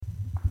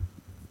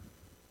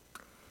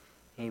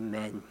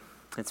Amen.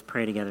 Let's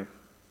pray together.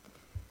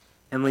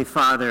 Heavenly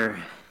Father,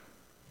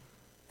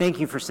 thank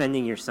you for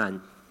sending your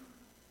Son.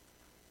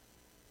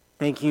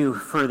 Thank you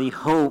for the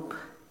hope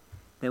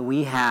that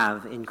we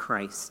have in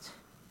Christ.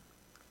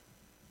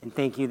 And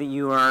thank you that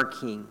you are our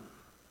King.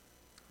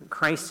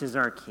 Christ is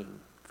our King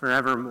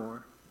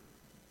forevermore.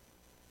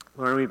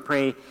 Lord, we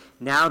pray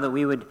now that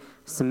we would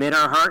submit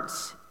our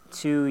hearts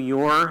to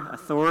your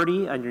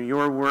authority under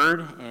your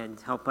word and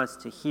help us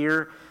to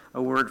hear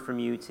a word from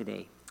you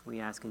today. We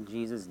ask in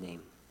Jesus'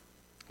 name.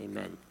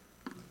 Amen.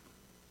 You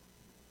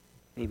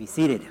may be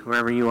seated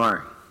wherever you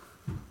are.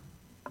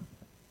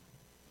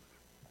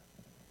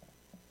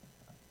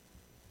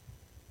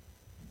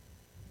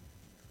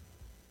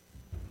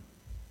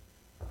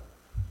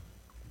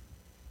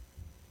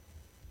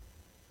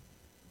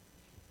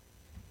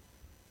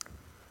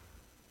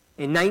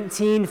 In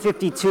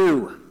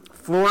 1952,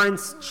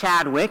 Florence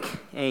Chadwick,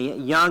 a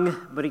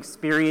young but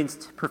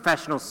experienced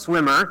professional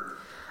swimmer,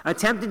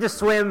 attempted to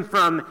swim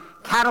from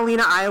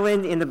Catalina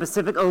Island in the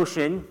Pacific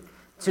Ocean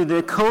to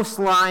the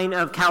coastline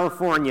of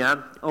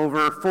California,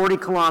 over 40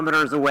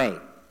 kilometers away.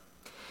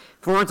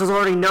 Florence was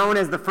already known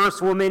as the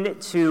first woman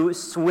to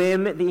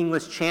swim the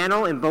English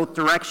Channel in both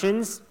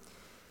directions,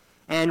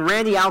 and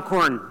Randy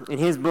Alcorn, in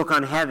his book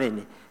on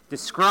heaven,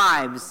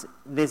 describes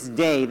this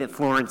day that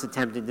Florence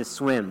attempted to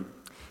swim.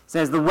 It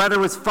says, the weather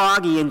was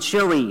foggy and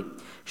chilly.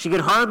 She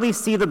could hardly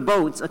see the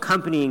boats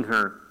accompanying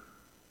her.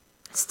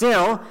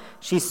 Still,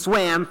 she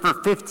swam for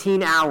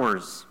 15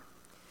 hours.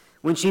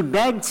 When she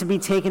begged to be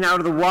taken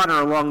out of the water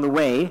along the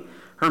way,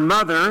 her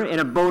mother, in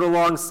a boat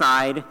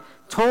alongside,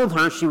 told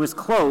her she was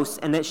close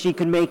and that she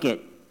could make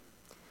it.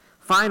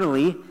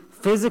 Finally,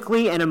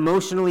 physically and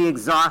emotionally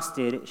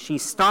exhausted, she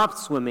stopped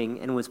swimming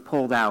and was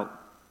pulled out.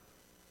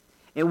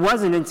 It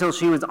wasn't until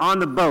she was on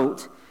the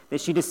boat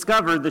that she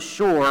discovered the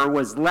shore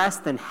was less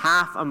than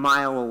half a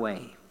mile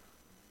away.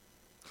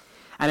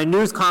 At a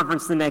news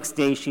conference the next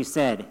day, she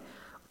said,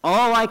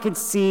 "All I could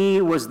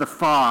see was the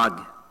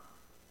fog.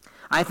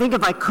 I think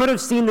if I could have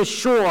seen the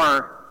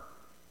shore,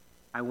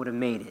 I would have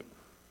made it."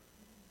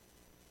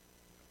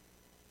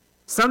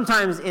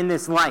 Sometimes in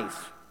this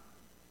life,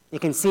 it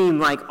can seem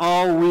like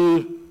all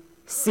we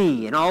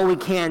see and all we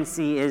can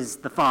see is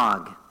the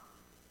fog.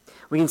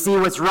 We can see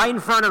what's right in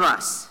front of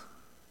us,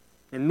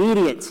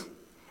 immediate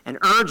and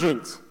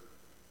urgent,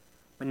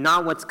 but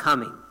not what's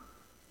coming,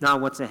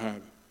 not what's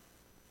ahead.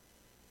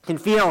 It can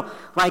feel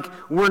like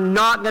we're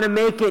not going to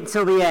make it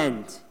till the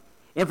end,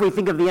 if we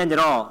think of the end at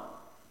all.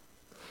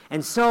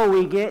 And so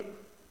we get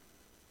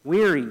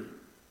weary,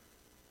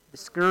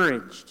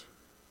 discouraged,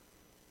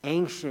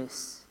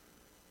 anxious,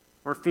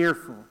 or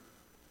fearful.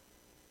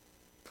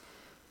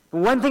 But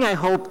one thing I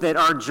hope that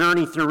our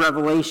journey through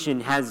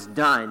Revelation has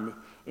done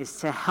is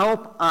to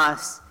help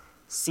us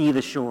see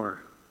the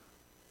shore.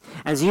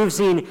 As you've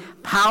seen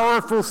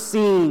powerful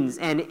scenes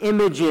and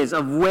images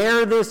of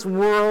where this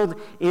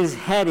world is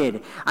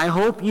headed, I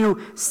hope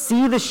you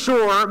see the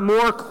shore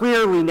more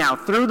clearly now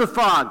through the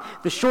fog,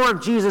 the shore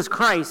of Jesus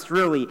Christ,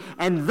 really,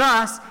 and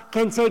thus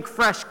can take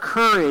fresh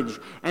courage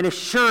and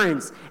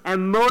assurance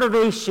and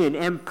motivation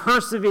and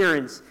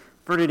perseverance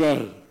for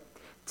today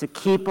to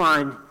keep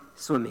on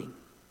swimming.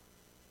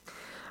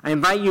 I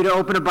invite you to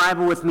open a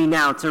Bible with me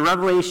now to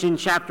Revelation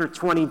chapter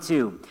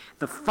 22,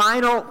 the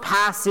final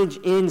passage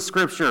in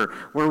Scripture,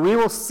 where we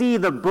will see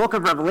the book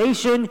of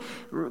Revelation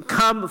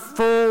come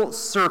full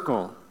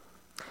circle.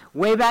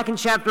 Way back in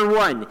chapter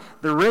 1,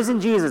 the risen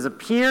Jesus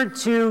appeared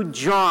to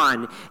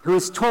John, who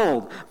is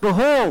told,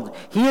 "Behold,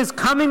 he is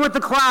coming with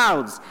the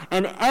clouds,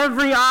 and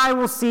every eye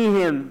will see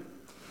him."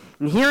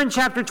 And here in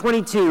chapter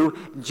 22,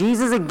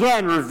 Jesus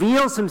again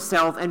reveals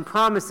himself and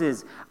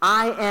promises,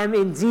 "I am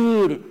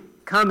indeed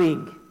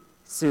coming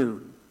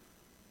soon."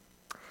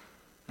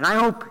 And I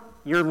hope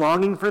you're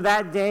longing for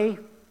that day.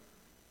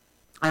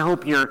 I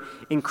hope you're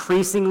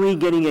increasingly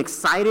getting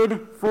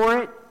excited for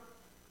it.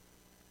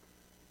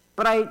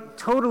 But I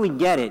totally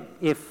get it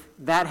if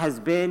that has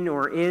been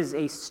or is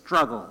a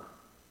struggle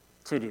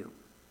to do.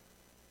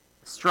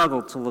 A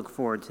struggle to look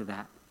forward to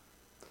that.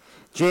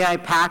 J.I.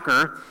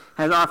 Packer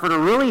has offered a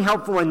really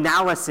helpful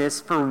analysis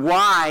for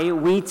why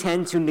we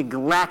tend to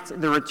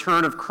neglect the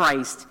return of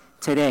Christ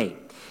today.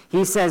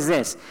 He says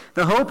this: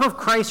 the hope of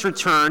Christ's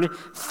return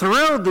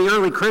thrilled the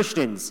early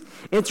Christians.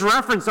 It's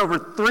referenced over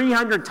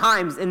 300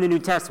 times in the New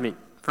Testament,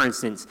 for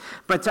instance.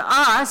 But to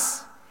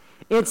us,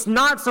 it's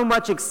not so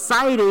much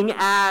exciting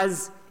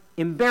as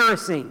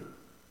embarrassing.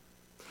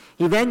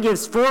 He then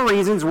gives 4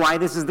 reasons why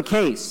this is the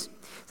case.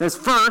 He says,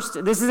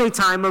 first, this is a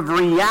time of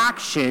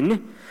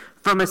reaction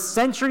from a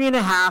century and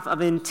a half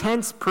of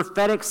intense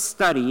prophetic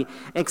study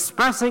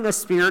expressing a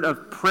spirit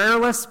of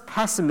prayerless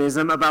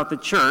pessimism about the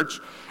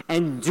church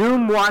and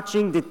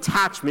doom-watching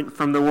detachment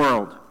from the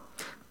world.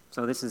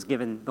 So this has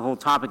given the whole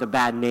topic a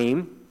bad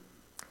name.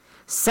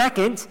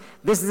 Second,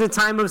 this is a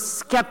time of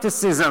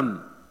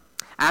skepticism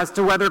as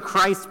to whether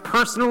Christ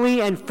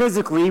personally and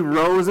physically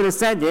rose and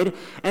ascended,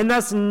 and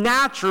thus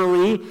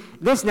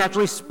this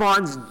naturally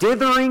spawns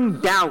dithering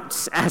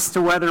doubts as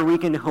to whether we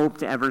can hope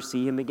to ever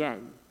see him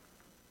again.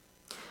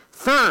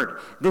 Third,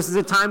 this is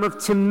a time of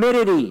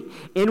timidity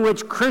in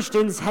which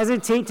Christians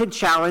hesitate to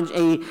challenge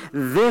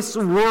this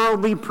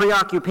worldly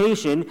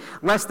preoccupation,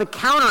 lest the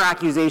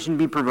counter-accusation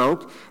be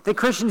provoked that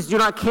Christians do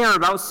not care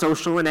about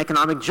social and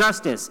economic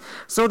justice.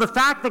 So the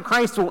fact that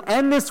Christ will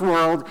end this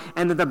world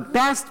and that the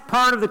best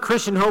part of the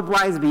Christian hope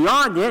lies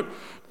beyond it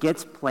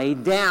gets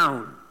played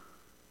down.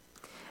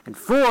 And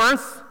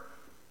fourth,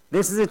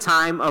 this is a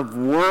time of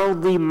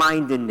worldly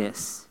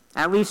mindedness,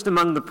 at least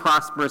among the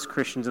prosperous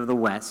Christians of the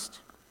West.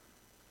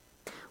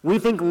 We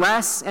think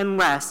less and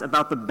less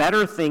about the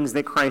better things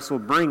that Christ will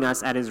bring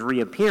us at his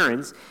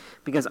reappearance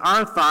because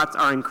our thoughts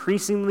are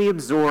increasingly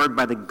absorbed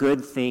by the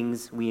good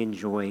things we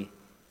enjoy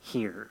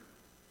here.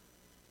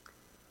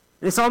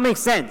 This all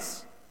makes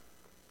sense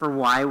for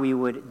why we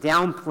would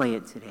downplay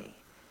it today.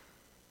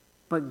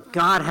 But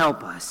God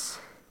help us.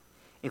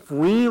 If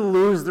we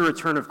lose the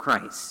return of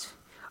Christ,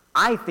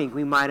 I think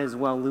we might as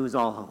well lose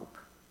all hope.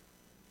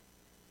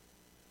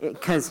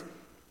 Because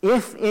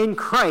if in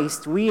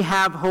Christ we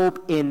have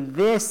hope in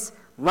this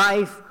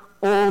life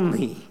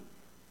only,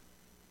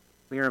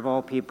 we are of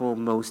all people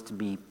most to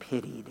be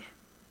pitied.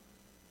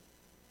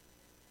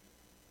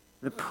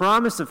 The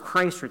promise of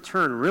Christ's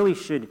return really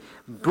should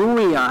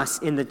buoy us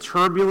in the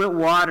turbulent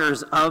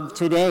waters of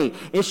today.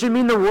 It should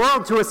mean the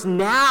world to us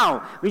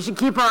now. We should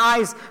keep our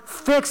eyes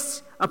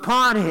fixed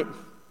upon it.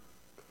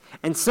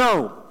 And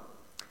so,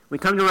 we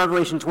come to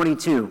Revelation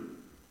 22.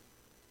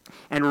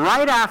 And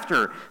right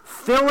after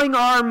filling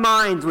our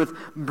minds with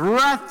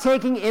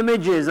breathtaking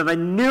images of a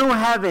new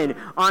heaven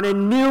on a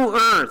new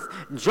earth,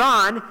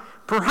 John,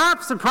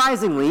 perhaps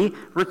surprisingly,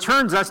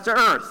 returns us to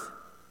earth,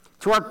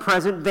 to our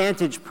present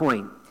vantage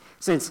point,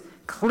 since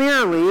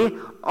clearly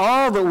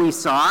all that we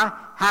saw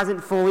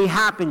hasn't fully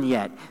happened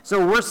yet.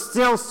 So we're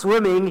still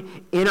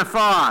swimming in a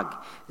fog.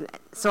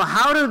 So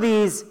how do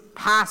these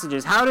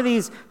passages, how do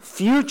these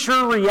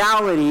future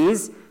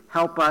realities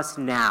help us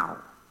now?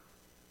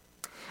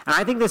 And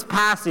I think this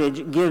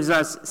passage gives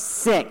us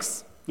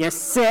six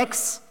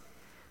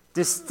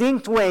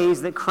distinct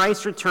ways that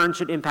Christ's return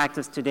should impact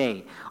us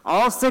today.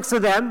 All six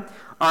of them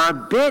are a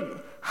bit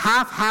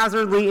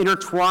haphazardly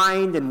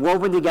intertwined and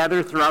woven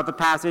together throughout the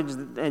passage.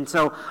 And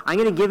so I'm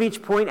going to give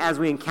each point as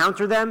we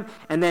encounter them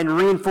and then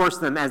reinforce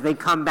them as they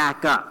come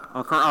back up.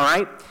 Okay, all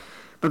right?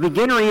 But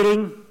begin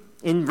reading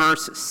in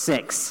verse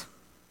 6.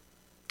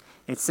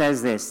 It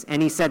says this,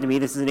 and he said to me,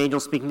 this is an angel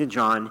speaking to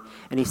John,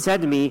 and he said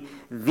to me,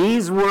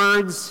 these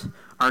words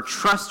are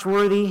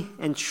trustworthy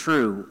and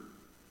true.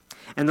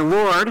 And the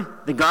Lord,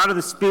 the God of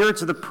the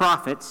spirits of the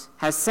prophets,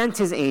 has sent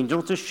his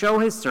angel to show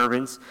his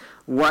servants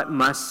what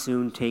must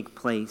soon take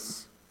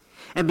place.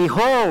 And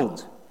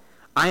behold,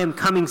 I am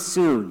coming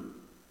soon.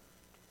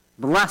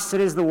 Blessed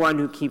is the one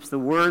who keeps the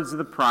words of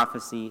the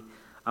prophecy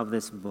of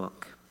this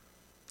book.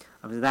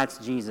 That's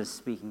Jesus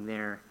speaking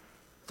there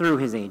through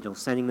his angel,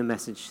 sending the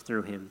message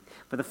through him.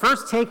 But the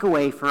first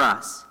takeaway for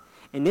us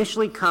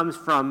initially comes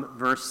from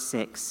verse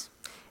 6.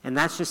 And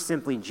that's just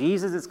simply,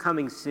 Jesus is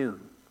coming soon.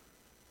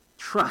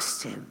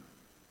 Trust him.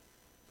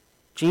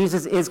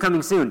 Jesus is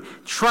coming soon.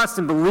 Trust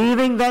him.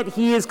 Believing that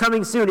he is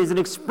coming soon is an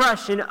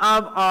expression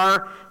of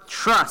our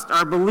trust,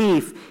 our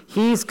belief.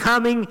 He's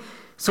coming,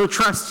 so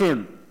trust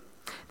him.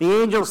 The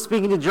angel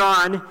speaking to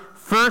John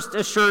first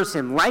assures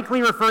him,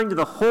 likely referring to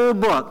the whole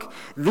book,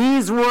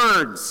 these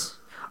words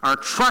are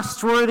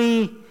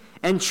trustworthy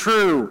and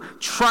true.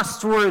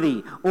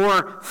 Trustworthy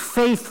or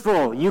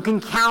faithful. You can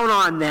count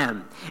on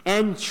them.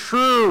 And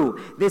true.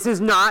 This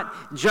is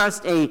not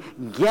just a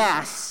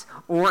guess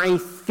or a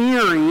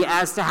theory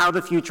as to how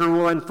the future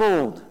will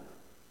unfold.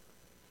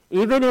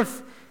 Even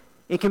if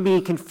it can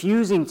be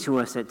confusing to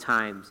us at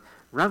times,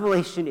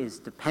 Revelation is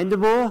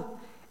dependable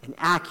and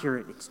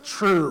accurate. It's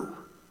true.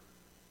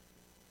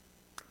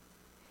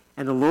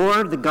 And the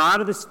Lord, the God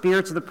of the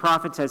spirits of the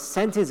prophets, has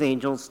sent his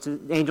angel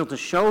to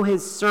show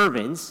his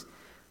servants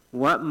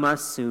what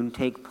must soon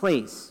take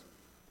place.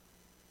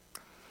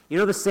 You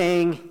know the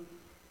saying,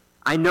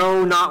 I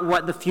know not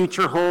what the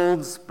future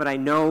holds, but I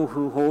know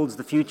who holds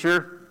the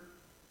future?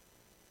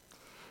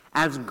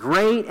 As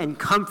great and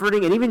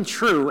comforting and even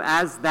true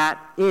as that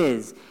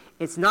is,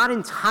 it's not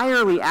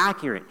entirely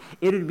accurate.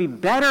 It would be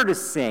better to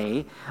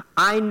say,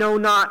 I know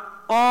not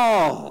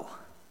all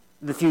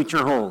the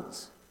future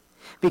holds.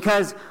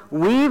 Because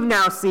we've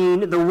now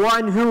seen the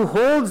one who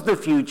holds the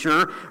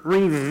future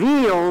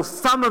reveal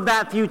some of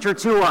that future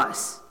to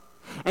us.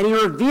 And he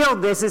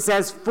revealed this, it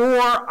says, for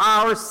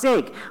our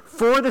sake,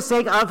 for the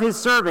sake of his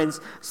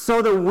servants,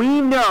 so that we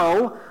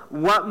know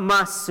what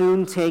must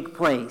soon take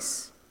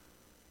place.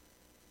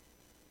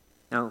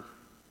 Now,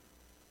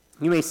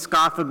 you may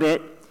scoff a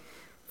bit,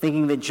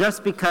 thinking that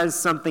just because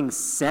something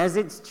says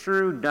it's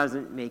true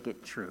doesn't make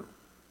it true.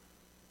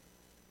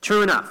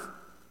 True enough.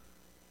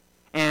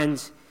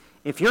 And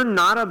if you're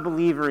not a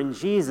believer in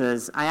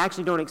Jesus, I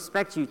actually don't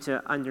expect you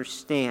to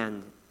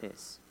understand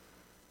this.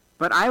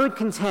 But I would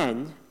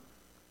contend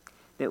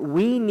that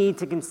we need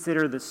to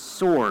consider the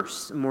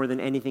source more than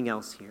anything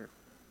else here.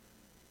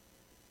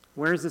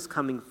 Where is this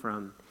coming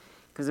from?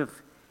 Because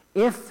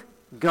if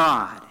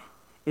God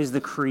is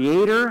the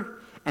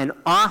creator and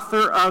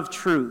author of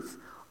truth,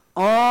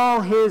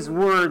 all his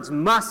words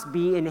must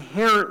be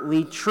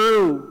inherently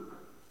true.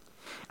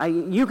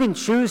 You can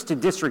choose to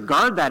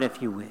disregard that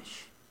if you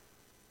wish.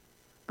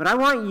 But I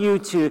want you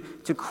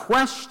to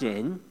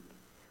question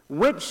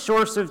which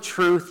source of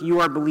truth you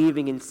are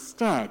believing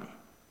instead,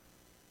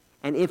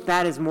 and if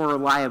that is more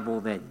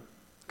reliable than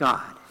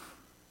God.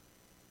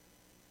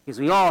 Because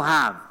we all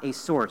have a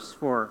source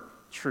for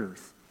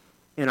truth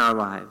in our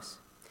lives.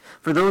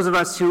 For those of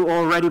us who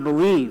already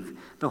believe,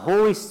 the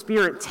Holy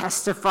Spirit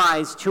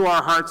testifies to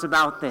our hearts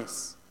about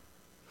this.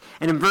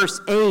 And in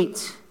verse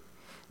 8,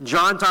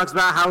 John talks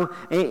about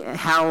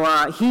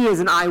how he is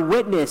an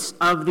eyewitness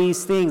of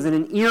these things, and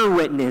an ear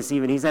witness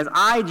even. He says,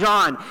 I,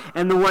 John,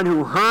 am the one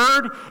who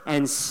heard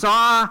and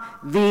saw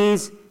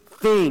these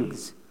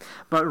things.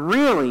 But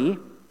really,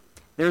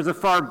 there's a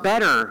far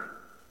better,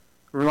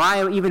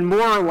 even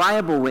more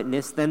reliable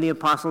witness than the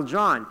Apostle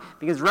John.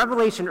 Because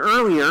Revelation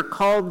earlier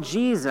called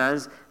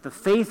Jesus the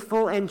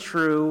faithful and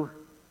true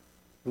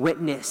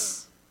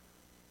witness.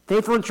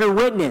 Faithful and true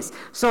witness.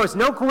 So it's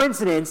no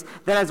coincidence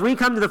that as we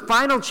come to the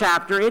final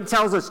chapter, it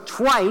tells us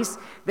twice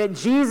that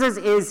Jesus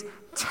is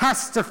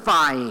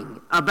testifying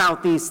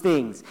about these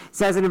things. It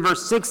says it in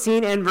verse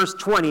 16 and verse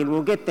 20, and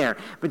we'll get there.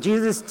 But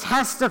Jesus is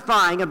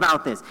testifying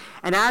about this.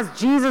 And as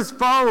Jesus'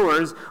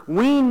 followers,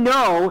 we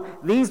know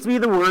these to be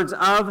the words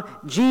of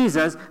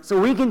Jesus, so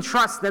we can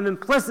trust them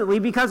implicitly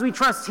because we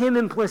trust him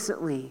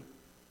implicitly.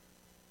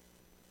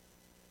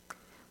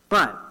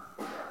 But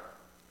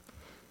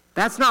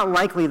that's not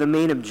likely the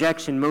main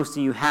objection most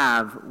of you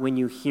have when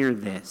you hear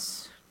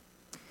this.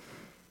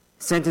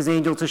 Sent his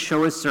angel to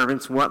show his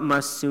servants what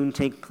must soon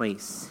take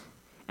place.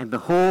 And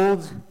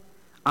behold,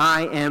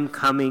 I am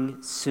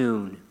coming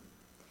soon.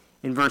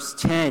 In verse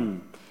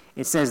 10,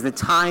 it says the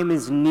time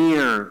is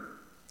near.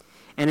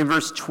 And in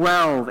verse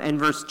 12 and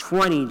verse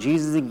 20,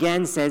 Jesus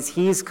again says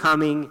he's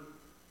coming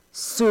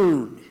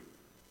soon.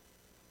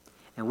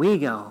 And we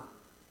go,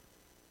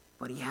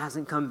 but he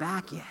hasn't come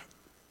back yet.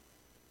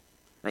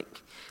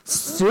 Like,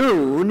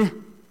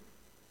 soon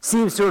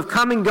seems to have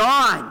come and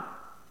gone.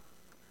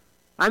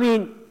 I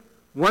mean,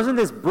 wasn't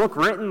this book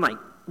written like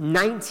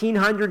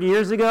 1900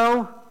 years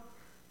ago?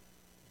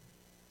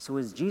 So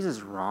is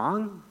Jesus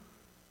wrong?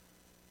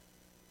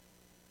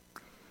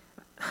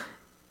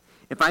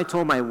 If I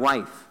told my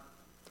wife,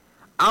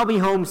 I'll be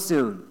home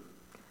soon,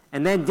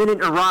 and then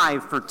didn't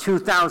arrive for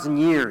 2,000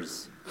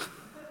 years,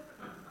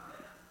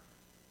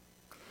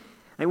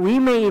 and we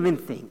may even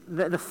think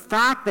that the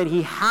fact that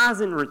he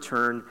hasn't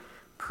returned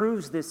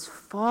proves this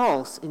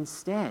false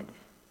instead.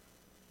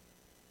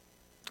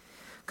 A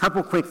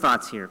couple quick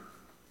thoughts here.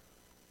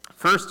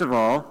 First of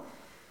all,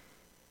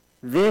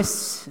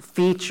 this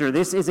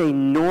is a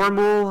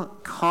normal,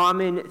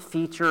 common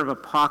feature of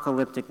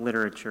apocalyptic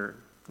literature,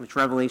 which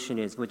Revelation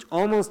is, which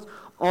almost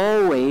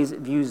always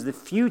views the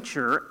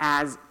future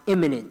as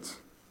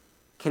imminent.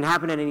 Can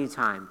happen at any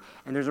time.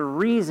 And there's a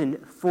reason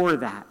for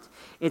that.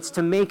 It's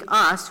to make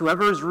us,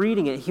 whoever is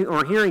reading it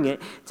or hearing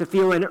it, to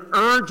feel an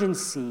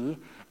urgency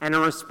and a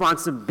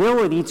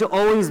responsibility to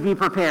always be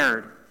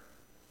prepared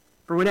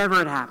for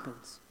whenever it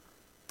happens.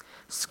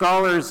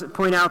 Scholars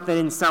point out that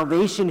in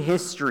salvation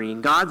history, in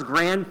God's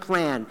grand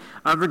plan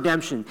of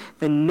redemption,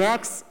 the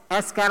next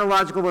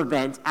eschatological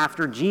event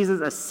after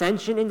Jesus'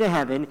 ascension into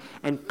heaven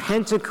and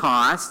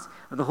Pentecost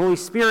of the Holy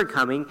Spirit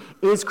coming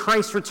is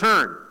Christ's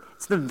return.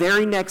 It's the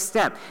very next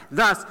step.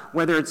 Thus,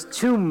 whether it's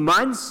 2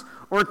 months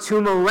or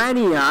 2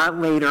 millennia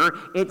later,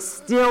 it's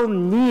still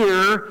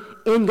near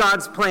in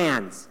God's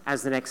plans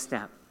as the next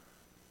step.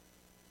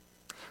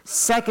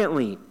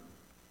 Secondly,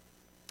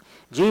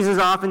 Jesus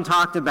often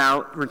talked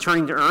about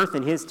returning to earth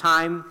in his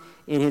time,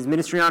 in his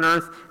ministry on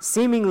earth,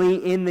 seemingly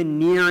in the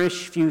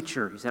nearish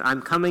future. He said,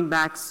 I'm coming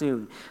back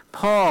soon.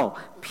 Paul,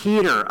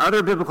 Peter,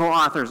 other biblical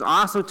authors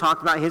also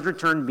talked about his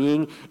return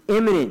being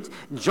imminent.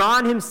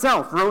 John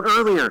himself wrote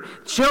earlier,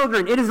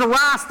 children, it is the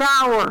last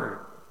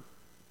hour.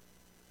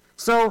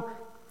 So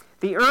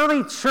the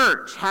early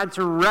church had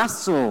to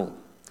wrestle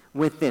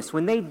with this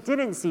when they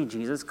didn't see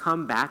Jesus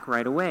come back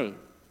right away.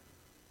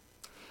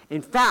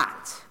 In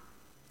fact,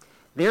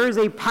 there is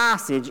a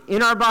passage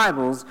in our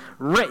Bibles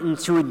written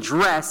to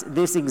address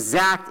this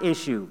exact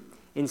issue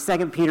in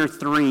 2 Peter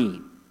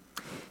 3.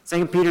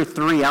 2 Peter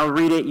 3, I'll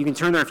read it. You can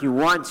turn there if you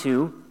want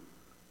to.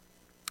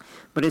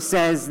 But it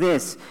says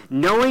this,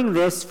 knowing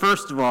this,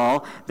 first of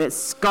all, that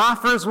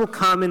scoffers will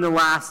come in the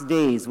last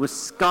days with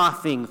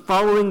scoffing,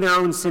 following their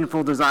own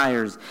sinful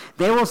desires.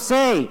 They will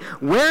say,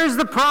 where is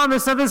the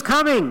promise of his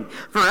coming?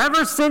 For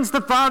ever since the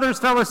fathers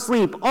fell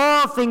asleep,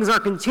 all things are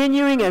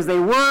continuing as they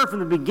were from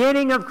the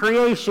beginning of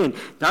creation.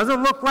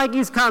 Doesn't look like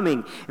he's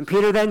coming. And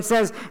Peter then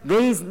says,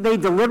 they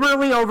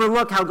deliberately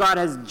overlook how God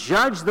has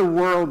judged the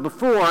world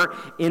before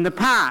in the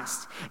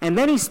past. And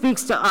then he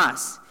speaks to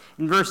us.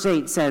 In verse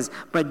 8 says,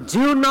 but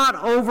do not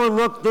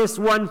overlook this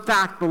one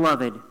fact,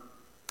 beloved,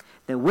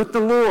 that with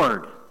the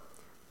Lord,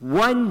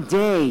 1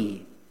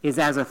 day is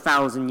as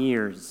 1,000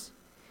 years,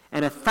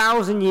 and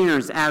 1,000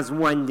 years as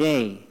 1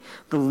 day.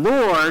 The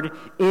Lord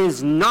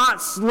is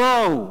not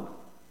slow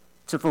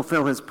to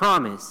fulfill his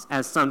promise,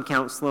 as some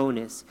count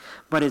slowness,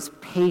 but is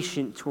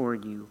patient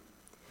toward you,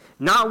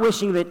 not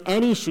wishing that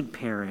any should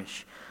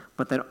perish,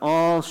 but that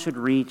all should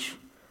reach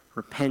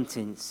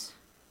repentance.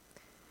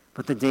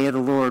 But the day of the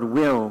Lord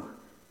will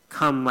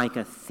come like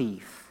a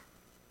thief.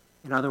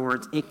 In other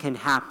words, it can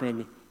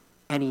happen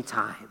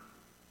anytime.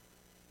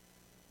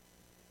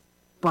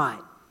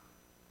 But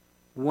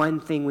one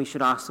thing we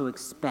should also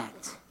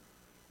expect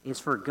is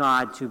for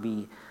God to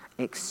be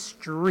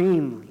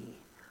extremely,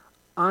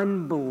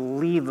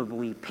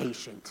 unbelievably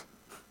patient.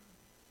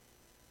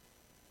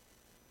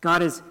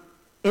 God is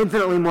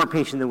infinitely more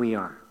patient than we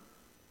are.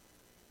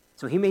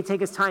 So he may take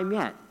his time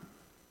yet.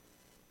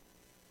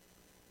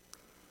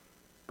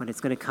 But it's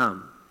going to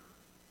come.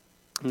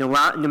 No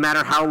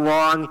matter how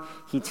long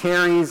he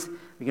tarries,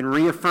 we can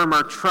reaffirm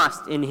our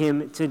trust in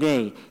him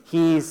today.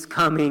 He's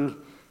coming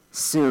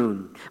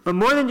soon. But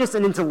more than just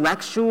an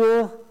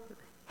intellectual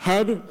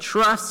head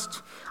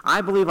trust,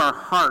 I believe our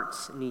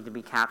hearts need to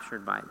be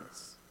captured by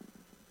this.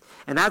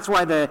 And that's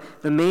why the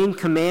main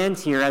command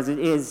here, as it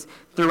is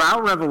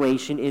throughout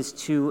Revelation, is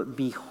to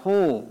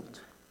behold.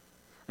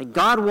 Like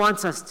God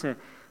wants us to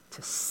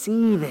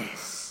see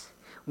this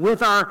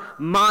with our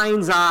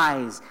mind's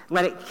eyes.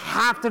 Let it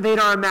captivate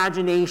our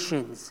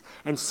imaginations.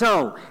 And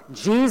so,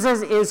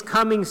 Jesus is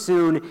coming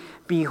soon.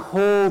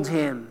 Behold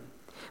him.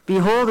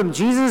 Behold him.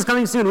 Jesus is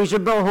coming soon. We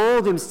should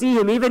behold him, see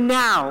him even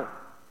now.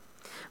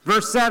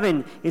 Verse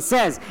 7, it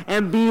says,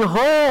 and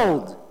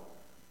behold,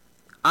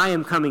 I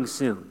am coming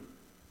soon.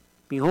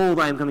 Behold,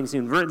 I am coming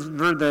soon.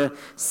 The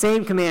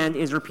same command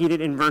is repeated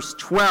in verse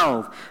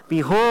 12.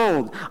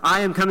 Behold,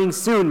 I am coming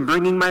soon,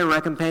 bringing my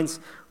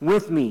recompense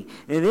with me.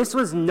 And this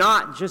was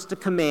not just a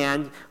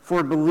command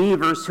for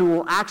believers who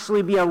will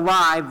actually be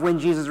alive when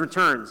Jesus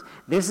returns.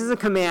 This is a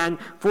command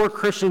for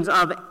Christians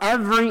of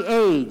every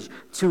age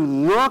to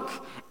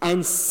look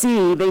and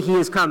see that he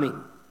is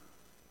coming.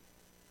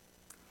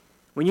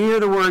 When you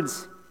hear the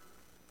words,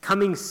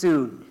 coming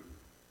soon,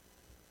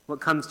 what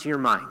comes to your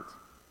mind?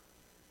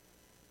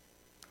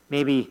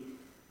 Maybe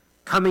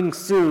coming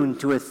soon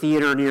to a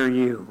theater near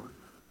you.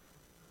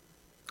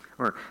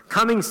 Or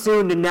coming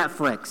soon to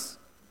Netflix.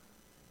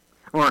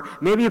 Or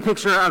maybe you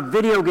picture a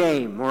video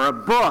game or a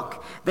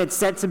book that's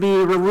set to be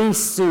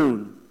released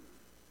soon.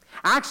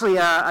 Actually,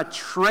 a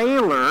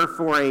trailer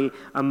for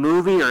a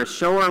movie or a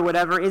show or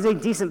whatever is a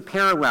decent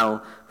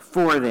parallel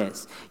for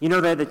this. You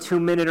know, the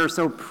 2-minute or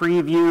so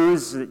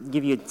previews that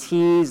give you a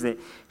tease, that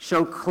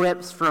show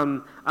clips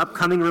from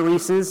upcoming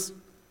releases.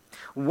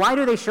 Why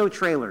do they show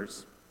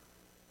trailers?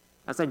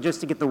 That's not just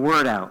to get the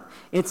word out.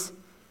 It's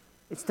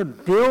to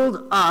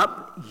build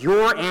up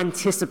your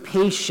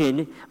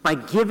anticipation by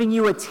giving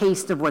you a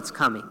taste of what's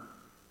coming.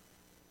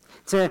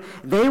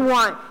 They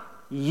want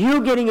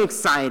you getting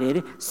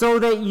excited so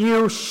that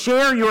you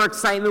share your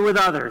excitement with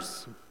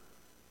others.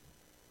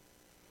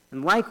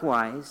 And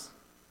likewise,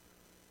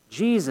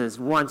 Jesus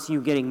wants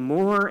you getting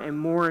more and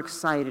more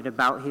excited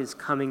about his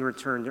coming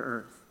return to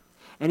earth.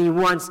 And he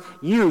wants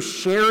you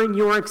sharing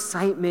your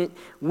excitement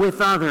with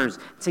others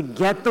to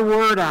get the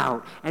word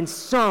out. And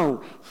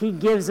so he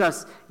gives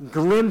us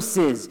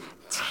glimpses,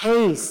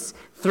 tastes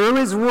through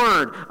his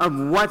word of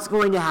what's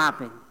going to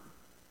happen.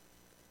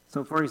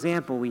 So, for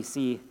example, we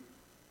see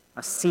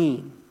a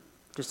scene,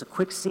 just a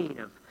quick scene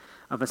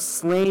of a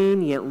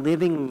slain yet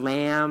living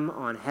lamb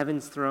on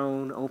heaven's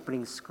throne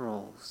opening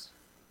scrolls.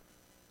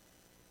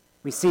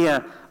 We see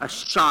a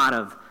shot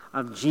of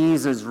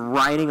Jesus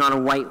riding on a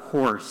white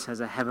horse as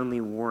a heavenly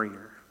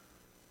warrior.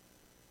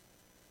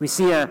 We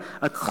see a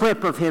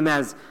clip of him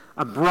as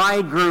a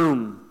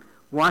bridegroom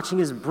watching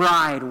his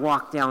bride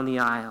walk down the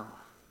aisle.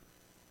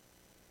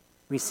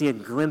 We see a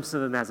glimpse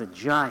of him as a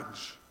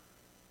judge,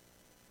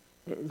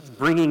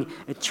 bringing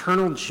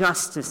eternal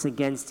justice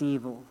against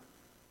evil.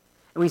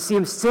 And we see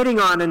him sitting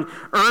on an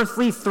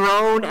earthly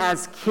throne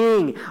as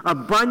king,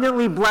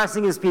 abundantly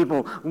blessing his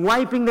people,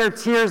 wiping their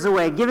tears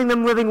away, giving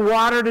them living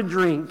water to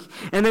drink.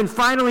 And then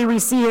finally we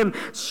see him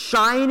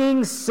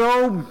shining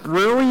so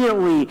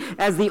brilliantly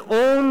as the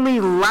only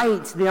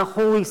light the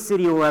holy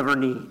city will ever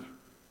need.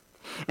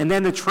 And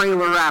then the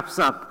trailer wraps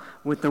up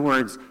with the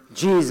words,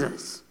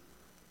 Jesus,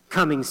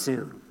 coming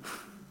soon.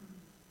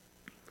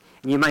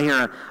 And you might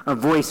hear a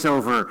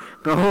voiceover,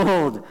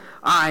 behold,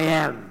 I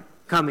am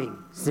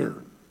coming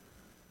soon.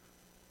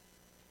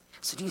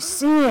 So do you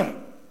see it?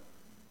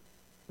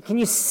 Can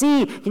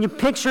you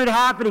picture it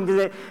happening?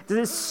 Does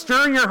it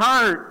stir your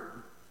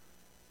heart?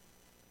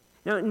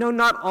 No,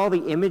 not all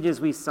the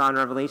images we saw in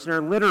Revelation are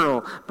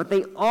literal, but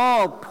they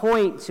all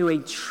point to a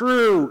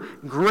true,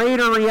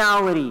 greater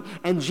reality.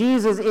 And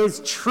Jesus is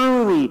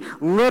truly,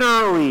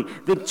 literally,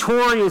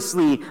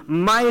 victoriously,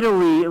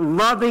 mightily,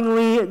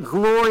 lovingly,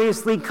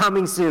 gloriously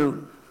coming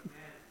soon.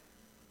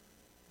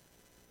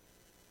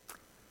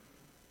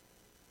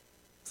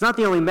 It's not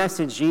the only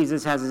message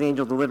Jesus has his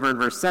angel deliver in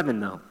verse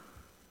 7, though.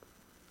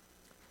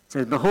 It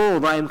says,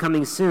 behold, I am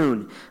coming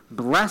soon.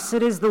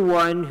 Blessed is the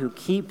one who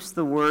keeps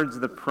the words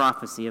of the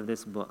prophecy of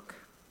this book.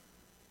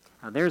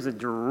 Now, there's a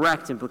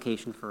direct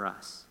implication for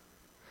us.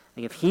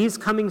 Like if he's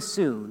coming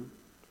soon,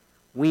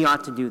 we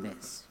ought to do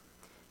this.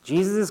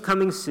 Jesus is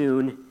coming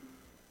soon.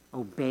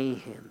 Obey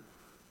him.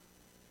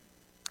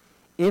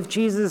 If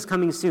Jesus is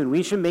coming soon,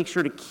 we should make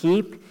sure to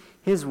keep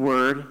his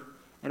word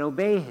and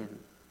obey him.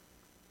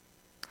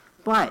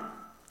 But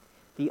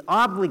the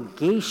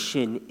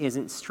obligation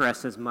isn't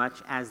stressed as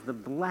much as the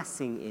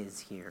blessing is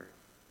here.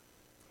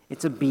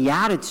 It's a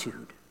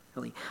beatitude,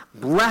 really.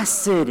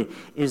 Blessed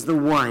is the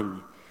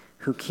one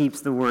who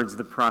keeps the words of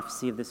the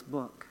prophecy of this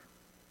book.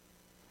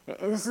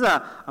 This is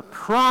a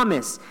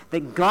promise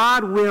that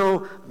God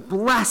will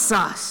bless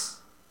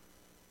us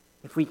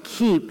if we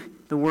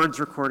keep the words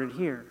recorded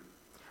here.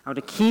 Now,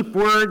 to keep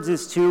words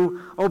is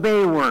to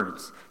obey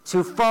words,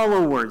 to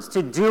follow words,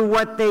 to do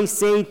what they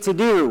say to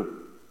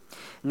do.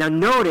 Now,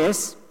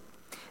 notice,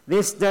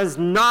 this does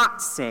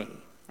not say,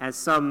 as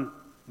some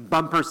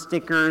bumper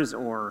stickers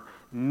or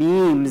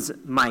memes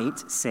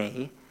might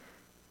say,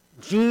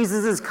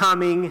 Jesus is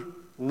coming,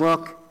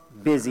 look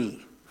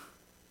busy.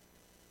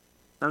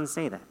 Doesn't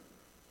say that.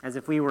 As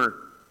if we were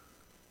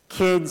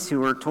kids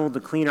who were told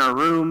to clean our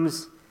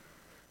rooms,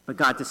 but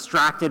got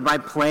distracted by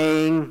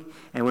playing,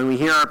 and when we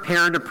hear our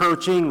parent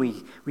approaching,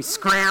 we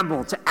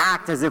scramble to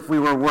act as if we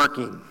were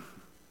working.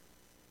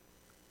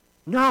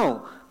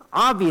 No,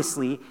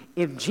 obviously,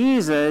 if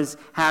Jesus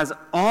has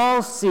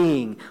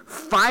all-seeing,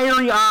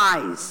 fiery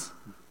eyes,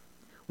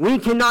 we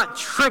cannot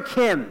trick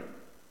him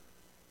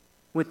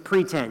with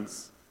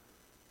pretense.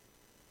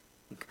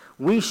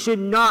 We should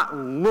not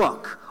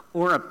look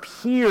or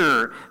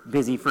appear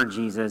busy for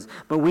Jesus,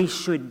 but we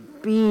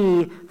should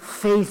be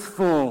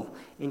faithful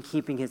in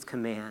keeping his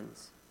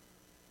commands.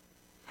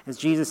 As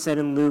Jesus said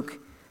in Luke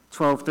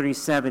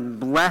 12:37,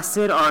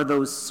 blessed are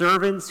those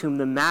servants whom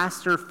the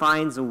master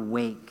finds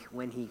awake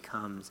when he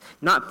comes.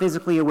 Not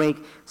physically awake,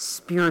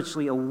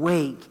 spiritually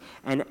awake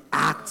and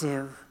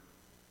active.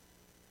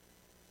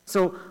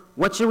 So,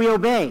 what should we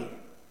obey?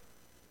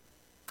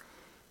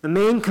 The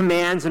main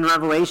commands in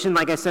Revelation,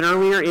 like I said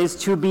earlier, is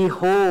to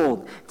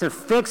behold, to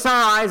fix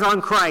our eyes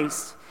on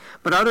Christ.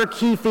 But other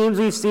key themes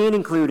we've seen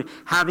include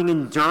having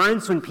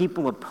endurance when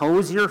people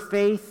oppose your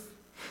faith.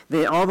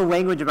 All the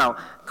language about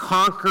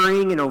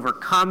conquering and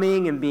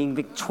overcoming and being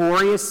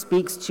victorious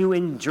speaks to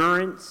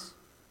endurance.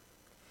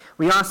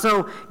 We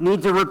also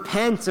need to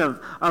repent of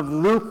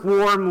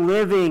lukewarm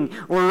living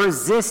or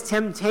resist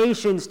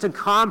temptations to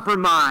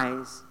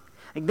compromise.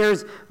 Like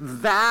there's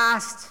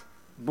vast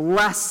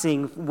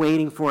blessing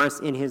waiting for us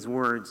in his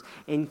words.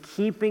 In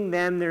keeping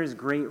them, there's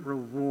great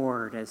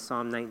reward, as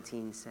Psalm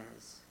 19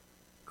 says.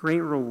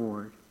 Great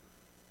reward.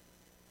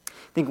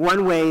 I think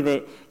one way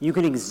that you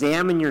can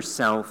examine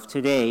yourself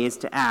today is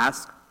to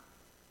ask,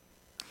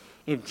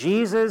 if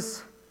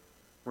Jesus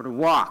were to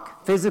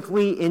walk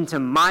physically into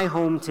my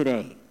home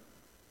today,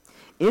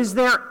 is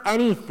there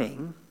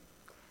anything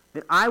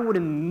that I would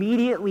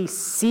immediately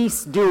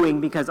cease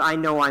doing because I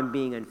know I'm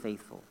being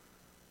unfaithful?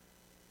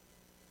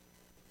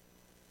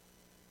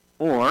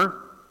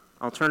 Or,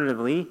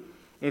 alternatively,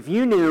 if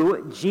you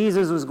knew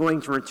Jesus was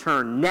going to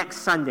return next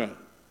Sunday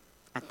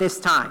at this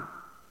time,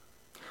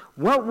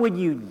 what would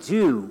you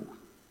do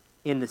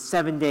in the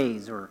 7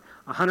 days or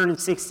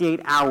 168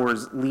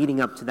 hours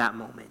leading up to that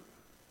moment?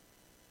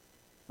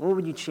 What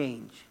would you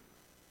change?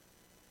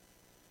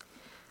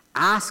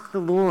 Ask the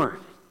Lord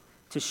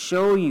to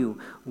show you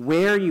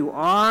where you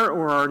are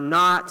or are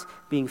not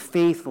being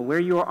faithful, where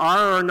you are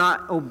or are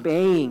not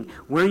obeying,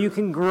 where you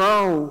can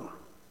grow.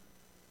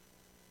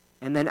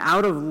 And then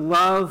out of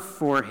love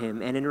for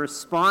him and in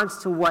response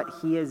to what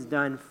he has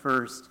done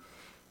first,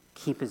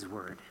 keep his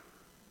word.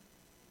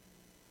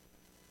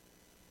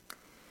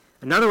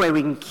 Another way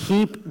we can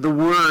keep the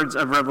words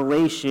of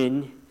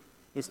Revelation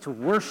is to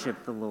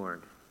worship the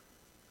Lord,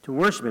 to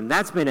worship him.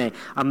 That's been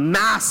a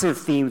massive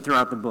theme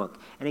throughout the book,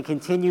 and it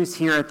continues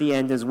here at the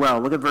end as well.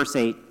 Look at verse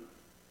 8.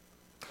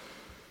 It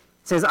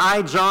says,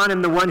 I, John,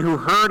 am the one who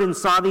heard and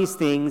saw these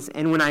things,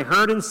 and when I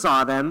heard and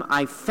saw them,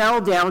 I fell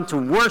down to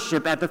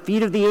worship at the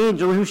feet of the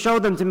angel who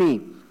showed them to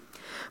me.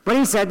 But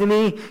he said to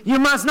me, you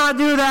must not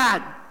do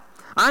that.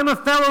 I'm a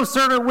fellow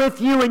servant with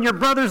you and your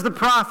brothers the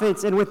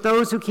prophets, and with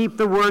those who keep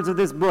the words of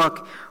this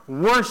book.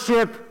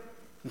 Worship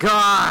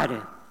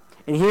God.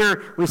 And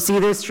here we see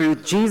this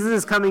truth. Jesus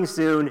is coming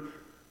soon.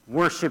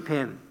 Worship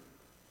him.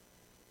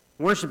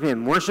 Worship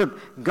him. Worship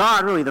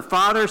God, really, the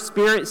Father,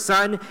 Spirit,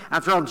 Son.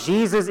 After all,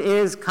 Jesus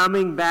is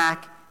coming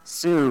back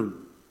soon.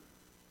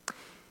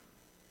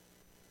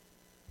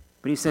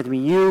 But he said to me,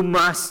 you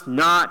must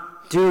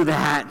not do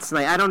that.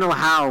 Like, I don't know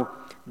how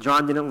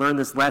John didn't learn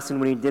this lesson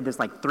when he did this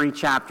like 3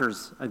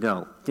 chapters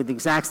ago. Did the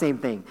exact same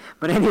thing.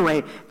 But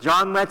anyway,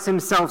 John lets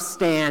himself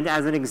stand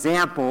as an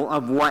example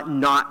of what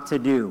not to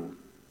do.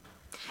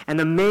 And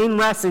the main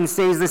lesson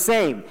stays the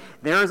same.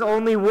 There is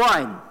only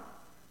one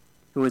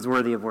who is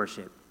worthy of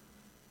worship.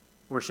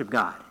 Worship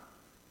God.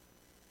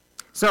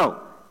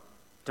 So,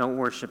 don't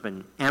worship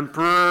an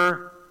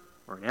emperor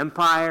or an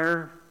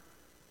empire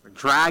or a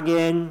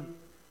dragon,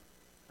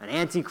 an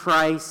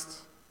antichrist,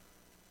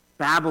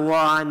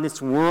 Babylon,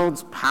 this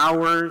world's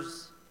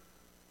powers.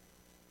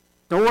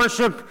 Don't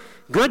worship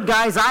good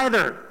guys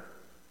either.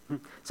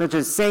 such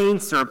as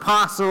saints or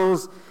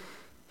apostles,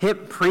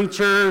 hip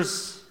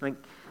preachers, like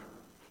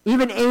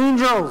even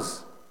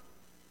angels,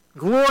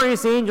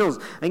 glorious angels.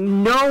 Like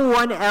no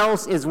one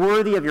else is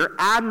worthy of your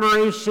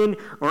admiration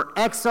or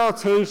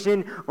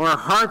exaltation or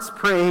heart's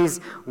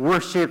praise.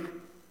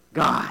 Worship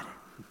God.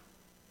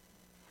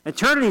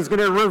 Eternity is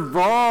going to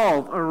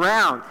revolve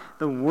around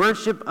the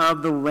worship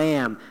of the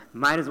Lamb.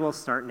 Might as well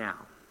start now.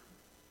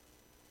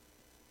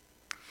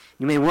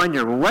 You may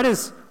wonder, well, what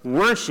does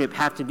worship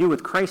have to do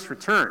with Christ's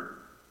return?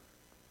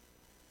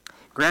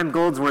 Graham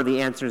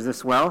Goldsworthy answers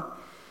this well.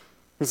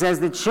 He says,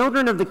 the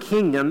children of the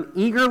kingdom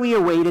eagerly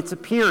await its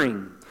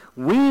appearing.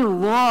 We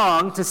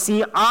long to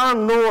see our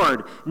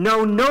Lord,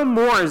 no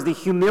more as the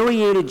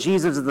humiliated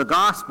Jesus of the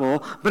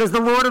gospel, but as the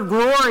Lord of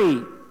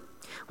glory.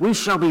 We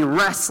shall be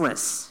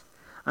restless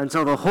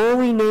until the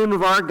holy name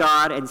of our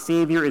God and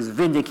Savior is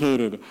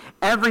vindicated,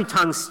 every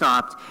tongue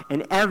stopped,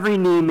 and every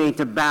knee made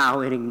to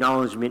bow in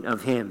acknowledgement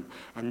of him.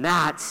 And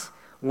that's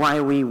why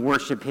we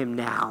worship him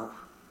now.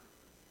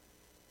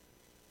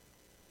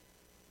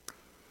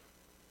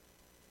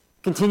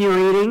 Continue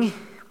reading,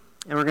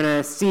 and we're going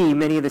to see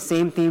many of the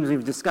same themes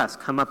we've discussed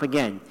come up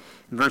again.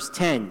 In verse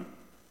 10,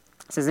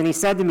 it says, and he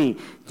said to me,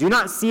 do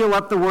not seal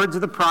up the words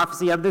of the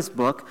prophecy of this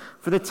book,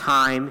 for the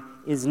time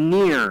is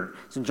near.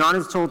 So John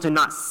is told to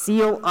not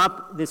seal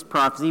up this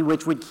prophecy,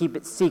 which would keep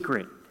it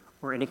secret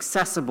or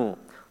inaccessible.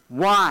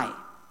 Why?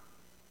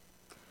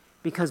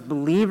 Because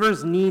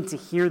believers need to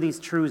hear these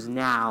truths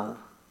now.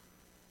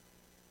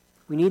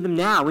 We need them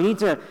now. We need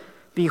to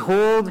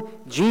behold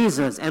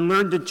Jesus and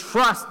learn to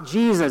trust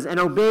Jesus and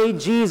obey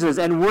Jesus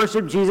and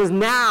worship Jesus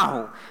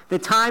now. The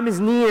time is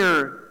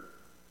near.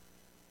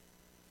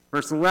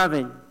 Verse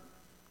 11,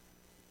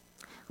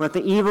 let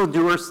the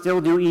evildoer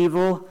still do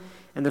evil,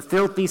 and the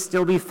filthy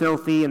still be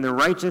filthy, and the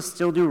righteous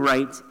still do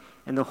right,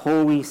 and the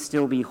holy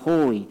still be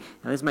holy.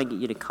 Now this might get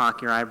you to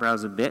cock your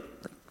eyebrows a bit.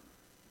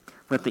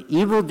 Let the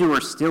evildoer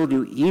still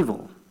do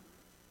evil,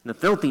 and the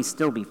filthy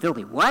still be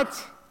filthy.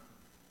 What?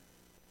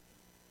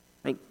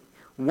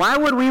 Why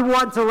would we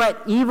want to let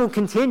evil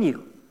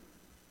continue?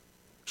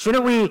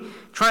 Shouldn't we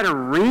try to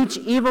reach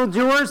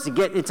evildoers to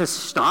get it to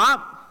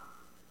stop?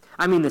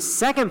 I mean, the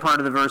second part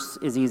of the verse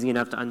is easy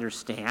enough to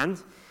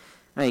understand.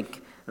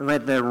 Like,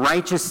 let the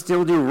righteous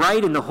still do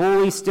right and the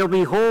holy still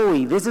be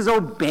holy. This is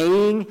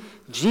obeying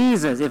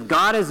Jesus. If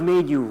God has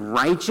made you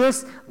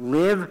righteous,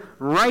 live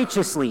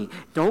righteously.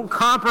 Don't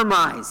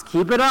compromise.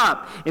 Keep it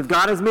up. If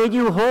God has made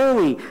you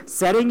holy,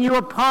 setting you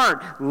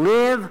apart,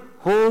 live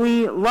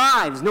holy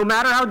lives, no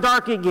matter how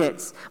dark it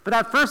gets. But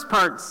that first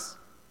part's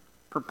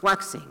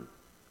perplexing.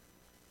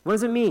 What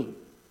does it mean?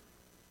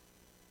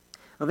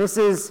 Well, this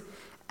is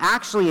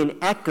actually an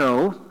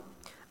echo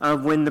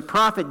of when the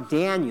prophet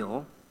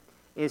Daniel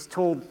is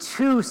told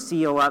to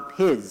seal up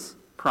his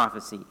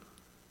prophecy.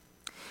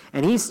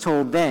 And he's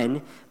told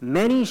then,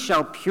 many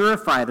shall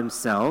purify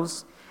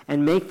themselves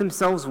and make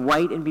themselves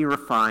white and be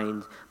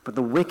refined, but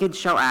the wicked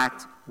shall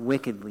act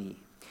wickedly.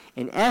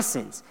 In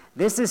essence,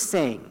 this is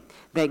saying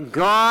that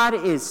God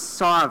is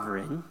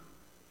sovereign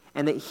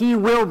and that he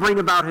will bring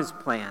about his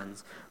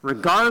plans,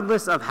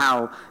 regardless of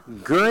how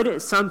good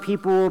some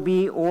people will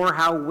be or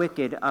how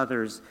wicked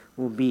others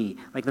will be.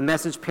 Like the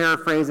Message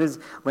paraphrases,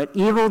 let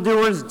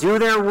evildoers do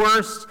their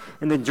worst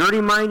and the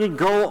dirty-minded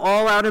go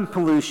all out in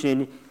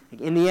pollution.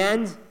 Like in the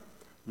end,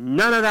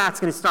 none of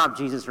that's going to stop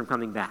Jesus from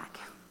coming back.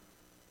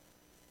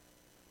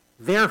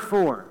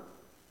 Therefore,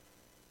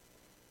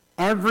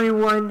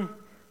 everyone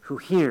who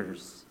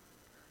hears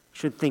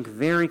should think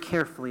very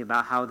carefully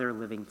about how they're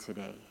living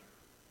today.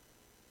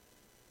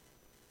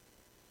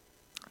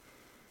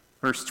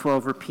 Verse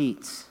 12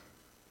 repeats,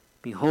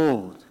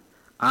 behold,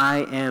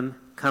 I am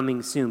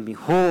coming soon.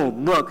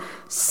 Behold, look,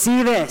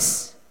 see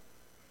this.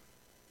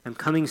 I'm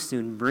coming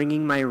soon,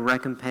 bringing my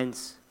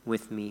recompense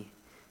with me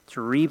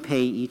to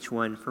repay each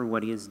one for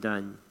what he has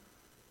done.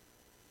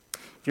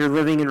 If you're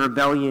living in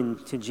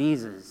rebellion to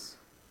Jesus,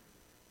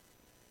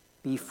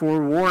 be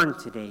forewarned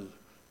today,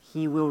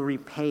 he will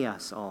repay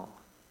us all.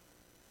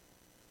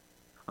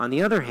 On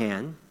the other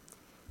hand,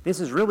 this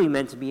is really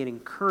meant to be an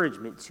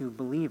encouragement to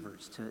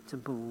believers, to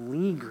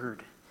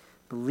beleaguered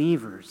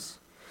believers.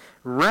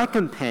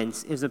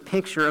 Recompense is a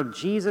picture of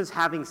Jesus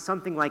having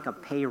something like a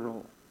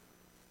payroll,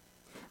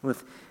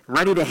 with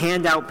ready to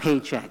hand out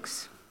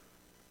paychecks.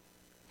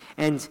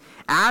 And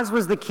as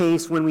was the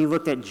case when we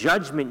looked at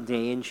Judgment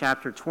Day in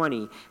chapter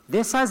 20,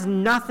 this has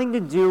nothing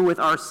to do with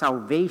our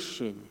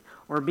salvation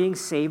or being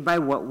saved by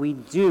what we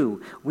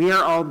do. We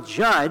are all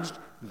judged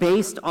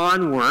based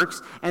on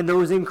works, and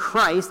those in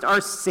Christ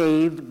are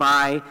saved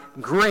by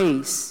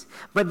grace.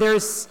 But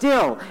there's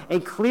still a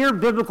clear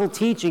biblical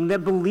teaching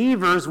that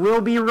believers will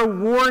be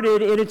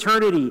rewarded in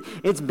eternity.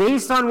 It's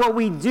based on what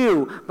we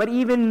do, but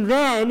even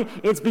then,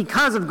 it's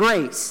because of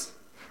grace.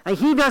 Like,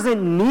 he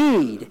doesn't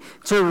need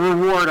to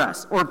reward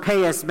us or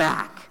pay us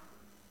back.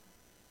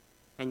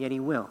 And yet he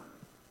will.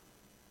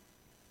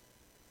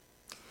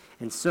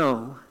 And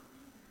so,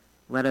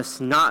 let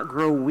us not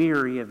grow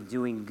weary of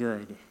doing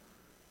good,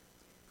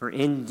 for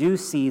in due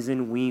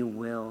season we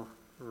will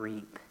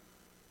reap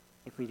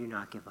if we do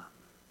not give up.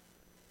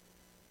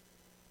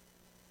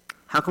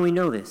 How can we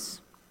know this?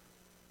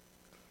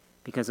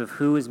 Because of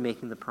who is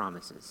making the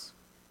promises.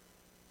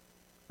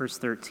 Verse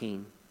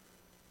 13.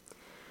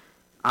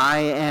 I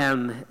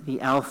am the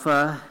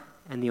Alpha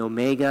and the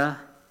Omega,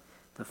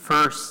 the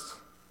first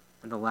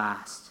and the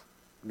last,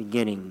 the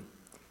beginning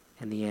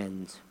and the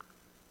end.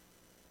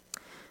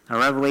 Now,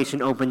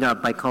 Revelation opened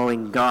up by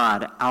calling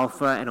God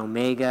Alpha and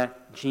Omega,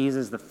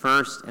 Jesus the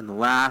first and the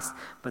last,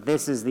 but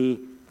this is the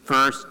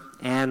first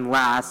and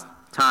last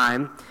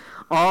time.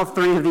 All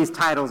three of these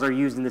titles are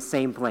used in the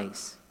same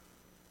place.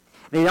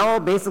 They all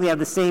basically have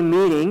the same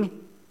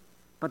meaning,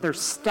 but they're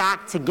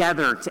stacked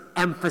together to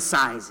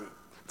emphasize it.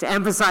 To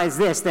emphasize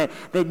this, that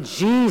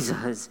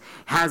Jesus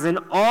has an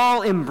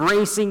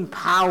all-embracing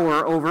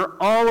power over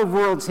all of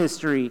world's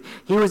history.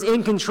 He was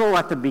in control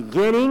at the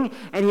beginning,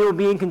 and he will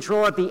be in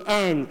control at the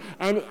end,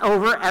 and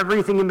over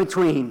everything in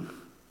between.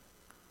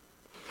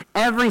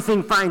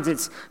 Everything finds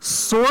its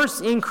source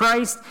in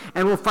Christ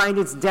and will find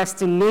its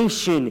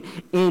destination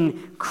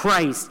in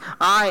Christ.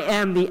 I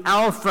am the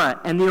Alpha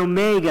and the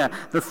Omega,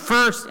 the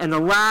first and the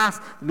last,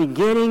 the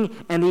beginning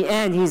and the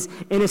end. He's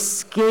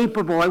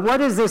inescapable. Like, what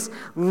does this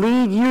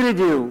lead you to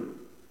do?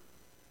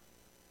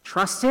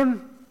 Trust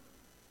him?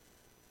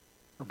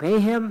 Obey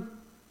him?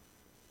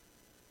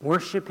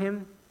 Worship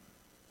him?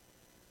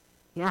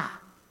 Yeah.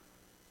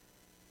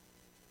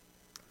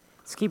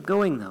 Let's keep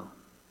going, though.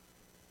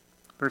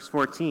 Verse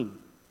 14.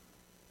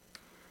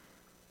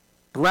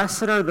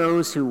 Blessed are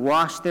those who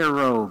wash their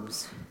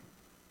robes,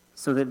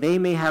 so that they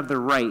may have the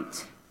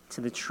right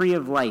to the tree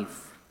of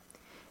life,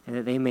 and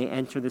that they may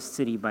enter the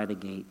city by the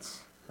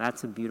gates.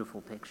 That's a beautiful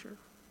picture,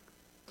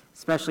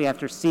 especially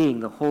after seeing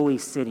the holy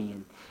city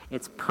and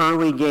its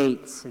pearly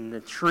gates and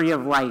the tree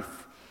of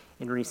life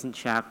in recent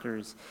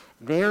chapters.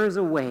 There is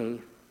a way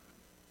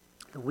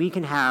that we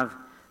can have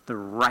the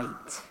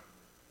right,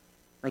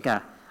 like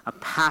a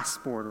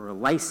passport or a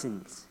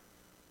license,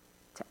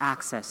 to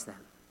access them.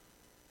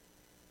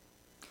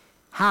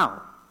 How?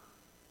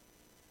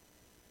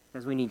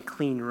 Because we need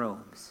clean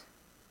robes.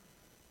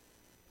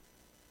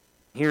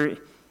 Here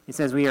it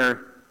says we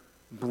are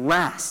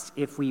blessed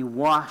if we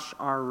wash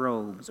our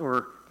robes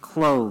or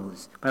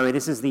clothes. By the way,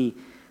 this is the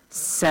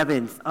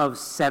 7th of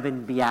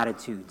 7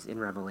 Beatitudes in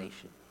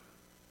Revelation.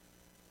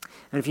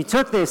 And if you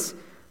took this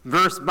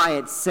verse by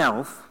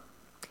itself,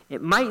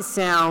 it might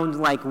sound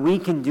like we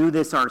can do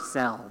this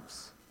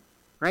ourselves.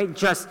 Right?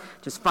 Just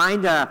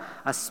find a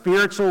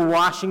spiritual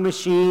washing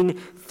machine,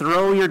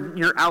 throw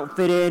your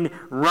outfit in,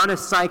 run a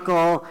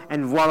cycle,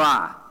 and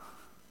voila.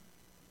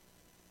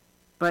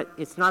 But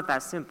it's not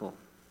that simple.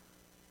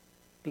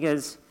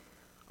 Because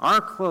our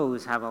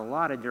clothes have a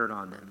lot of dirt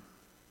on them.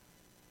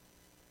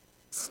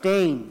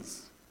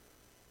 Stains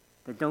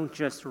that don't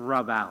just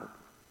rub out.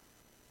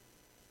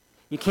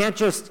 You can't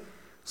just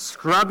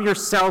scrub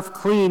yourself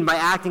clean by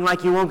acting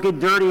like you won't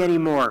get dirty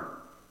anymore.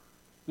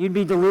 You'd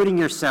be deluding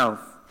yourself.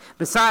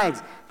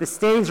 Besides, the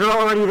stains are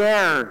already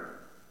there.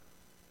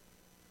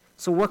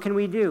 So what can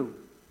we do?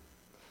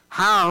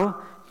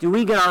 How do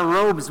we get our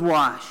robes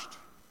washed?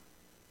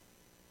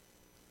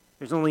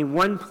 There's only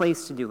one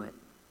place to do it.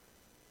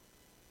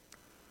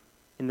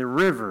 In the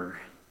river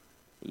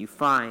that you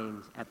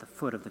find at the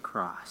foot of the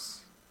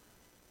cross.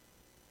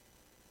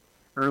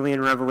 Early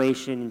in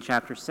Revelation in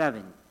chapter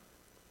 7,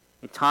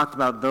 it talked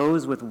about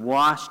those with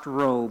washed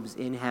robes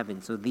in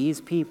heaven. So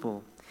these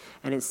people,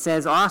 and it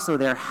says also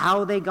there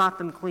how they got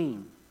them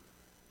clean.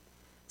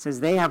 It says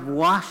they have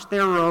washed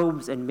their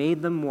robes and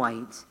made them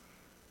white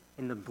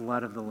in the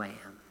blood of the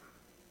Lamb.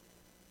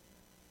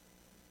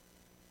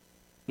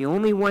 The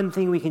only one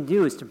thing we can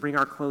do is to bring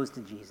our clothes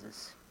to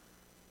Jesus.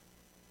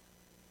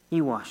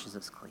 He washes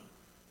us clean.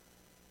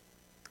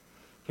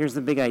 Here's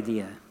the big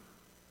idea.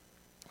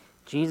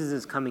 Jesus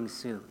is coming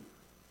soon.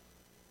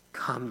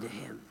 Come to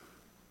him.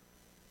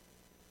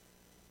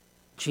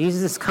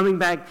 Jesus is coming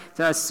back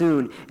to us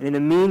soon. And in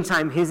the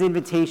meantime, his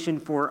invitation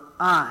for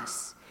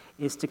us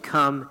is to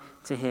come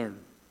to him.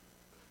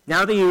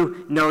 Now that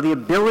you know the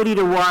ability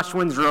to wash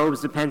one's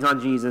robes depends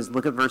on Jesus,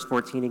 look at verse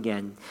 14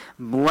 again.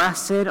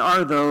 Blessed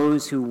are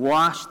those who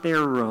wash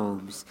their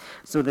robes,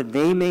 so that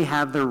they may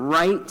have the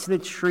right to the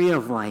tree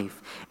of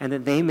life, and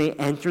that they may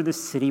enter the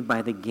city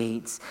by the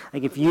gates.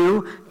 Like if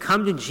you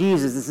come to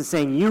Jesus, this is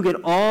saying you get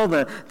all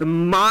the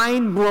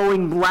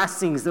mind-blowing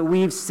blessings that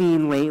we've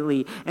seen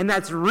lately. And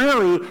that's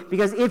really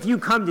because if you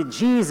come to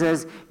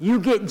Jesus, you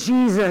get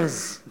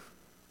Jesus.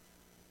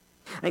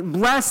 Like,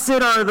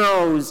 blessed are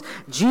those.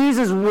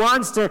 Jesus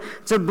wants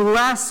to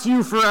bless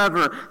you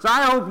forever. So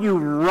I hope you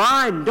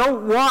run.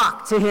 Don't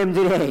walk to him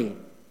today.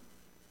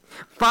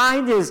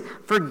 Find his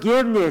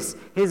forgiveness,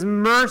 his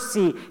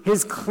mercy,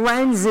 his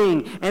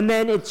cleansing, and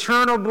then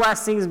eternal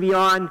blessings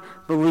beyond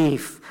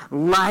belief.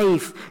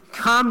 Life.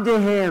 Come to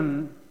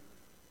him.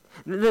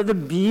 The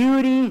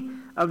beauty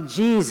of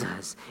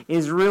Jesus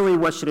is really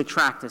what should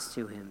attract us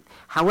to him.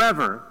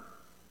 However,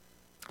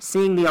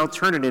 seeing the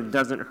alternative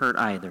doesn't hurt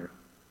either.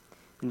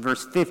 In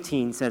verse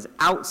 15 says,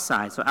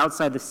 outside, so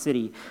outside the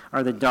city,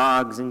 are the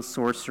dogs and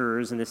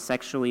sorcerers and the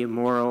sexually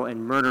immoral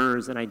and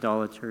murderers and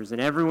idolaters and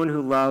everyone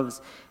who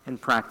loves and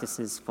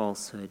practices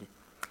falsehood.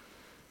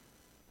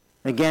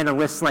 Again, a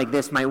list like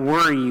this might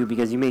worry you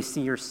because you may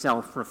see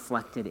yourself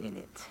reflected in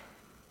it.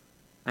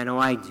 I know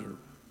I do.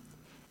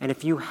 And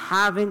if you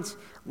haven't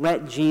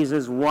let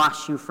Jesus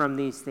wash you from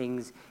these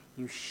things,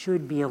 you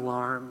should be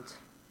alarmed.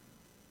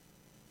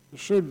 You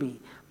should be.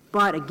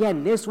 But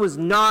again, this was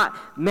not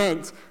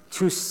meant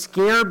to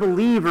scare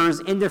believers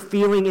into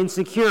feeling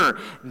insecure.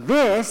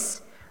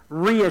 This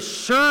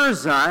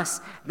reassures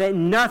us that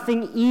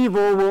nothing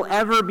evil will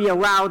ever be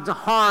allowed to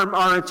harm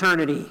our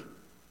eternity.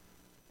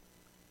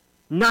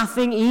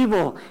 Nothing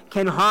evil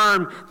can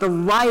harm the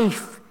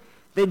life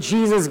that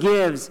Jesus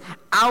gives.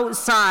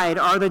 Outside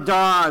are the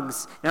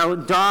dogs. Now,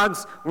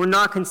 dogs were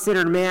not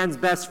considered man's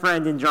best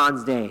friend in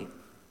John's day.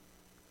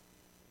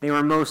 They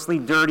were mostly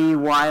dirty,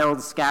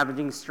 wild,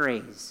 scavenging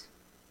strays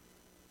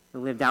who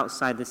lived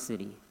outside the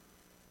city.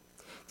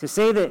 To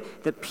say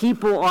that the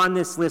people on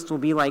this list will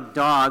be like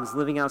dogs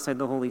living outside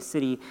the holy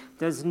city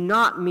does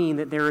not mean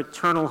that their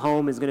eternal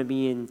home is going to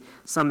be in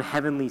some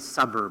heavenly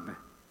suburb.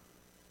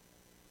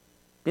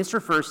 This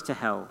refers to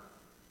hell,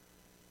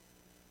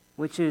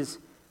 which is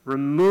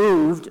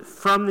removed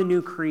from the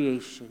new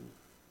creation,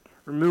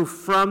 removed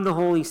from the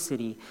holy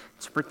city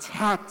to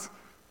protect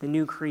the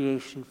new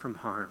creation from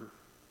harm.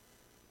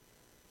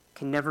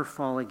 Can never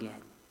fall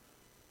again.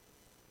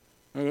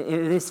 And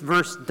if this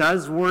verse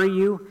does worry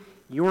you,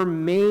 your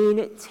main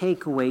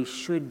takeaway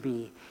should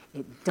be,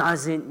 it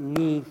doesn't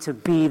need to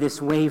be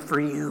this way for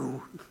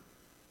you.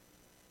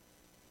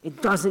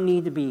 It doesn't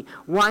need to be.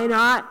 Why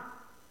not?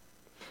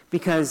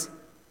 Because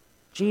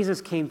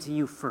Jesus came to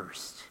you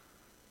first,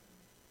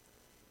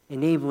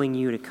 enabling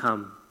you to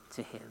come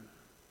to him.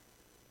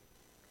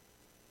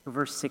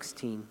 Verse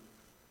 16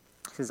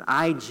 says,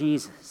 I,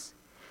 Jesus,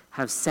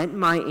 have sent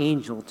my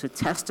angel to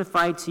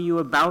testify to you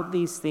about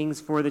these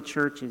things for the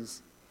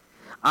churches.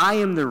 I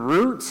am the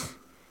root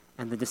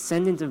and the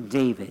descendant of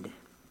David,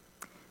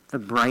 the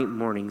bright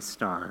morning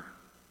star.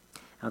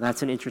 Now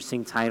that's an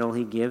interesting title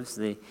he gives,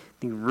 the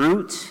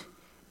root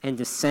and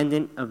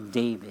descendant of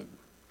David,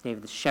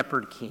 David the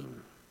shepherd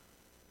king.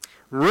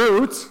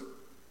 Root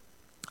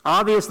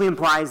obviously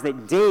implies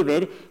that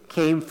David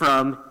came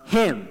from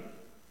him.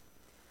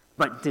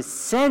 But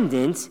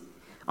descendant,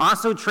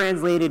 also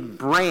translated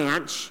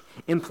branch,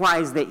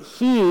 implies that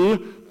he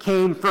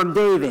came from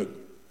David.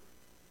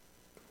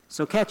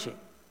 So catch it.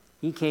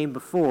 He came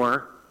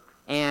before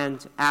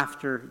and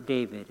after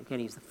David. Again,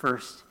 he's the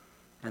first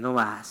and the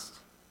last.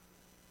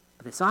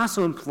 But this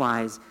also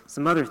implies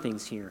some other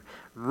things here.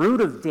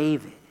 Root of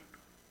David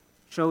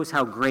shows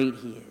how great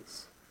he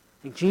is.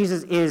 Like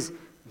Jesus is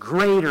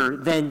greater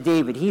than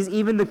David. He's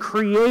even the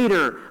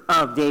creator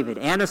of David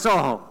and us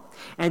all.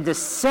 And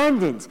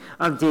descendant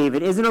of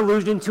David is an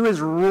allusion to his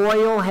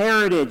royal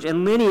heritage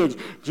and lineage.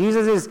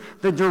 Jesus is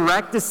the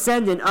direct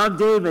descendant of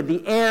David,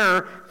 the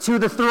heir to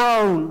the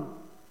throne.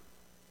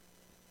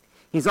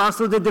 He's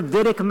also the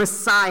Davidic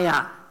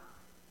Messiah,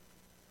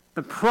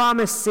 the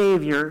promised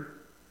Savior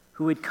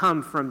who would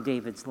come from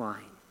David's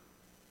line.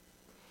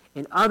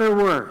 In other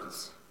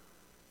words,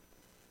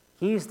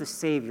 he's the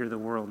Savior the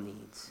world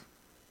needs.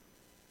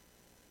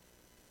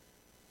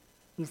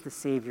 He's the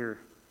Savior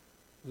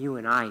you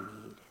and I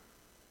need.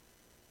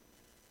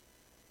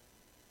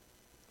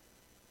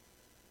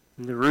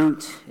 And the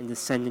root and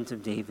descendant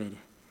of David,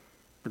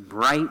 the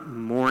bright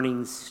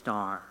morning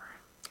star.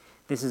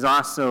 This is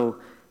also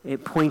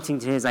pointing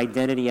to his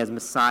identity as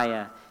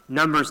Messiah.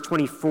 Numbers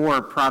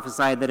 24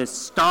 prophesied that a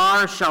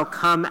star shall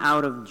come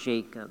out of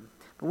Jacob.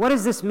 But what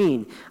does this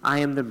mean? I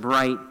am the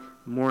bright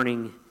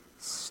morning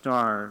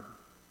star.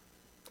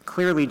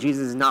 Clearly,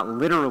 Jesus is not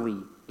literally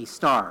a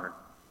star,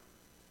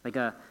 like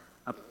a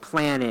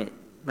planet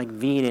like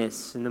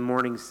Venus in the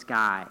morning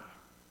sky.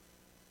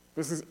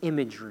 This is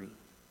imagery.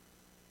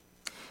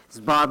 As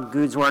Bob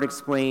Goodsward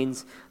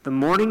explains, the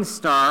morning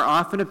star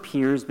often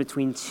appears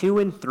between 2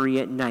 and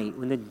 3 at night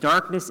when the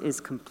darkness is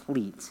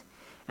complete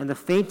and the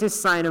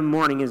faintest sign of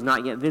morning is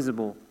not yet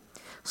visible,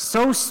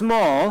 so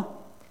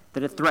small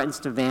that it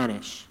threatens to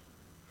vanish.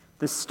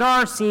 The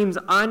star seems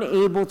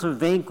unable to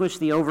vanquish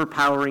the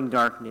overpowering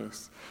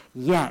darkness.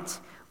 Yet,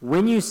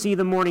 when you see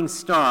the morning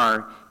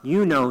star,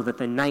 you know that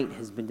the night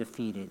has been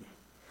defeated.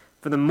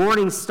 For the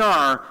morning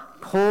star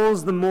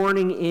pulls the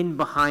morning in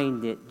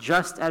behind it,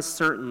 just as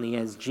certainly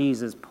as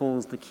Jesus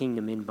pulls the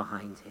kingdom in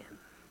behind him.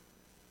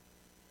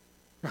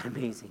 Isn't that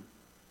amazing?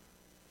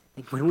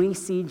 Like when we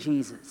see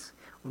Jesus,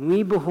 when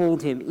we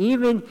behold him,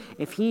 even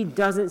if he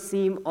doesn't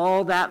seem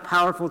all that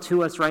powerful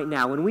to us right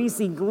now, when we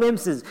see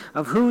glimpses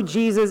of who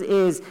Jesus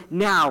is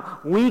now,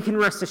 we can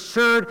rest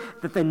assured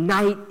that the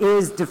night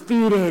is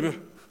defeated.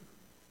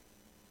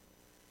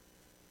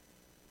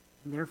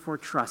 And therefore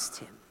trust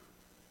him.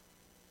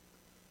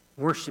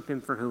 Worship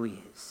him for who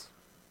he is.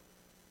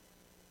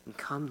 And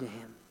come to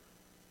him.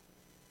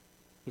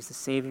 He's the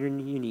Savior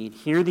you need.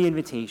 Hear the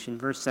invitation,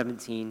 verse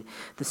 17.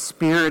 The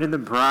Spirit and the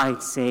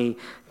bride say,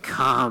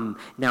 come.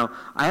 Now,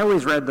 I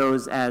always read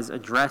those as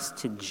addressed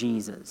to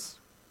Jesus,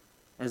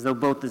 as though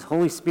both the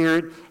Holy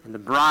Spirit and the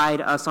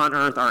bride, us on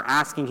earth, are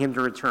asking him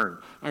to return.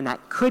 And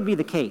that could be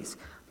the case,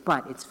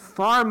 but it's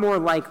far more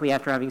likely,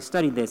 after having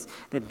studied this,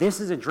 that this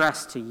is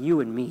addressed to you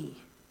and me.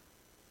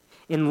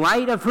 In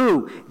light of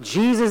who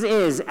Jesus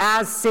is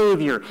as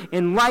Savior,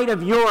 in light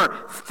of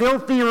your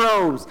filthy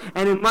robes,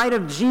 and in light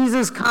of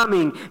Jesus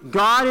coming,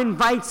 God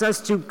invites us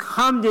to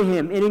come to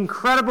him in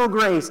incredible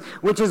grace,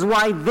 which is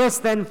why this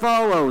then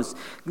follows.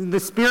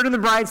 The Spirit and the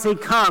bride say,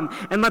 come,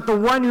 and let the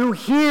one who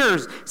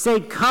hears say,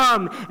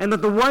 come, and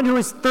let the one who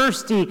is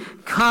thirsty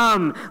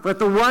come. Let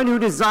the one who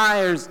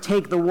desires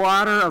take the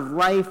water of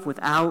life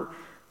without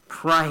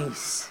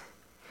price.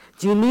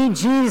 Do you need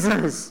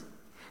Jesus?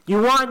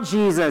 You want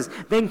Jesus?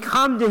 Then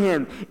come to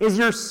him. Is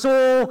your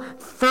soul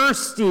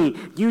thirsty?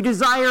 Do you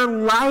desire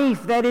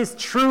life that is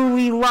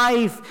truly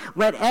life?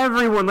 Let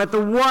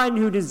the one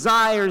who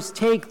desires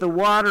take the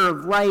water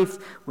of life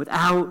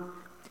without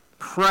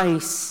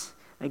price.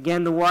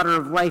 Again, the water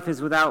of life is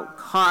without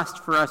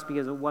cost for us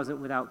because it wasn't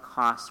without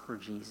cost for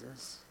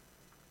Jesus.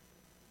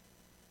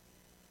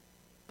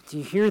 Do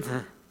you hear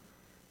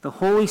the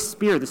Holy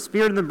Spirit, the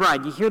Spirit of the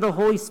bride? You hear the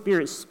Holy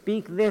Spirit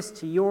speak this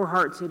to your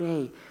heart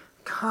today.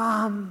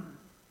 Come.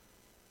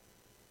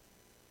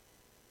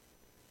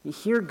 You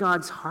hear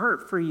God's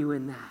heart for you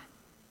in that.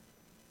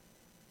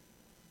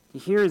 You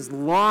hear his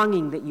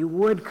longing that you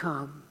would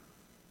come.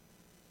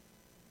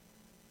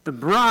 The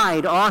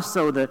bride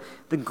also, the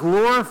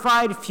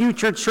glorified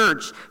future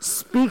church,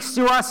 speaks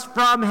to us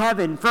from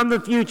heaven, from the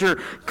future.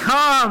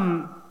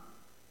 Come.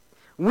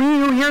 We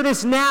who hear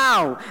this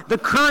now, the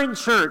current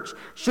church,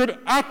 should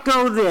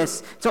echo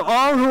this to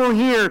all who will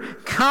hear.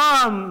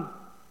 Come.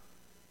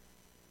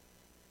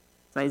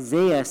 As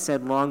Isaiah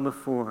said long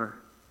before,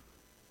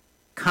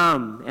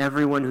 come,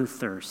 everyone who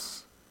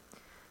thirsts.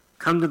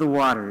 Come to the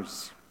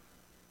waters.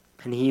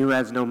 And he who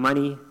has no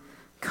money,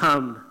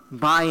 come,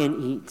 buy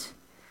and eat.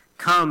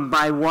 Come,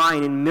 buy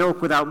wine and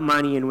milk without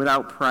money and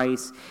without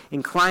price.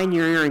 Incline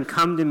your ear and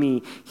come to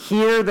me.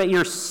 Hear that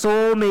your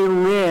soul may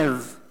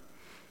live,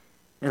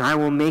 and I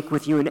will make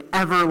with you an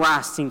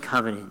everlasting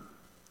covenant,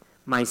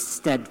 my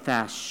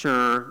steadfast,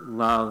 sure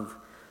love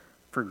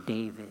for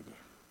David.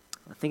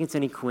 I think it's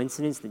any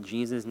coincidence that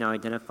Jesus now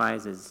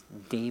identifies as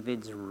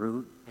David's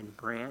root and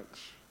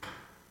branch.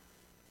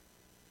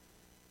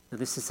 Now,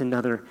 this is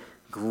another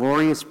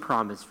glorious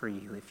promise for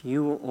you. If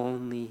you will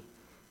only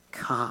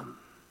come.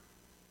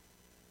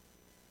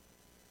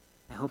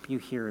 I hope you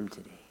hear him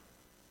today.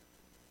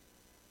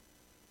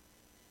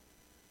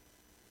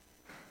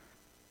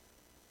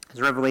 As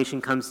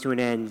Revelation comes to an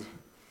end,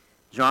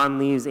 John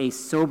leaves a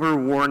sober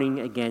warning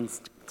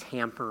against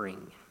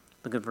tampering.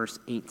 Look at verse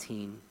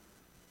 18.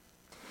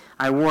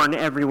 I warn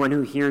everyone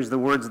who hears the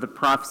words of the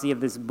prophecy of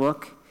this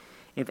book.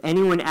 If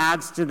anyone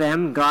adds to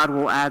them, God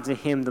will add to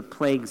him the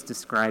plagues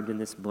described in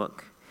this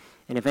book.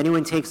 And if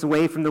anyone takes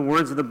away from the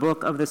words of the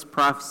book of this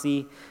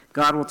prophecy,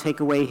 God will take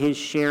away his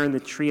share in the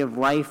tree of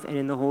life and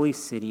in the holy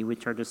city,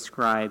 which are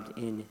described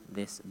in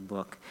this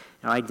book.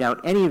 Now, I doubt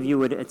any of you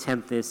would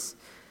attempt this,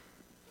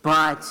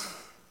 but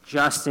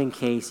just in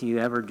case you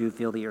ever do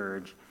feel the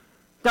urge,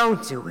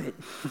 don't do it.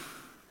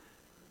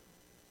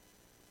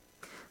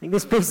 Like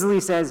this basically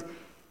says,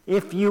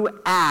 if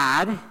you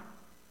add,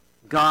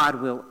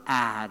 God will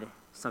add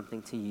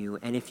something to you.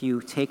 And if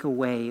you take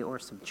away or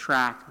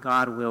subtract,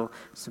 God will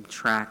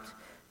subtract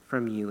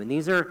from you. And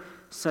these are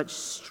such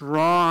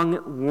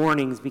strong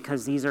warnings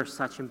because these are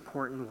such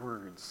important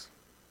words.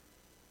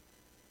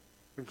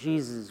 They're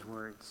Jesus'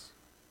 words.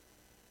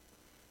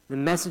 The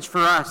message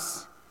for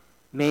us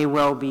may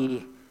well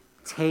be,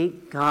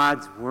 take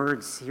God's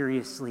word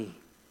seriously.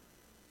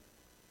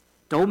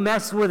 Don't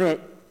mess with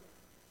it.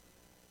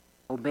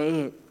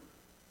 Obey it.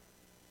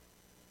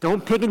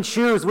 Don't pick and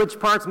choose which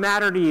parts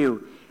matter to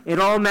you. It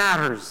all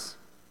matters.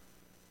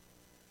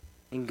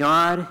 And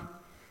God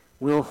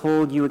will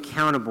hold you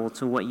accountable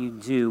to what you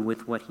do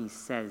with what he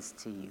says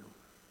to you.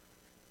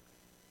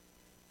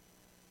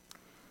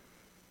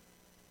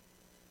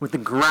 With the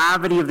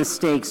gravity of the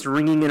stakes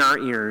ringing in our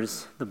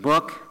ears, the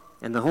book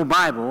and the whole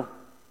Bible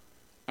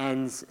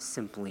ends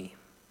simply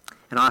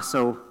and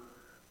also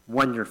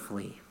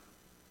wonderfully.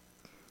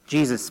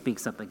 Jesus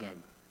speaks up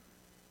again,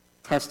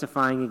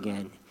 testifying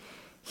again.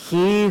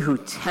 He who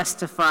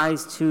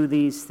testifies to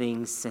these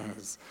things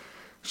says,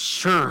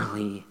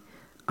 surely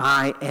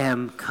I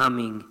am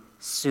coming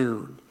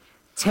soon.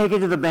 Take it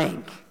to the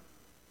bank.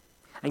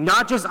 And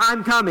not just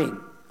I'm coming,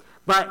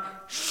 but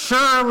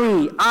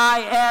surely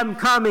I am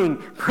coming.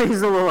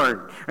 Praise the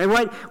Lord. And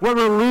what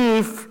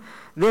relief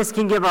this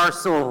can give our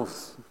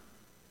souls.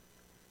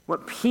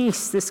 What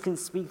peace this can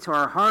speak to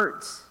our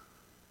hearts.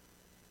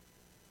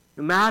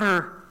 No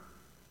matter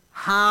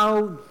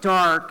how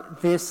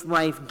dark this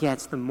life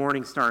gets, the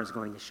morning star is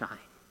going to shine.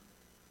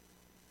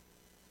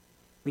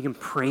 We can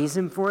praise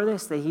him for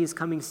this, that he is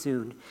coming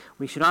soon.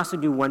 We should also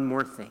do one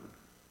more thing.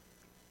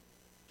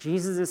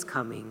 Jesus is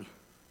coming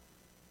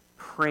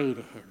pray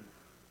to him.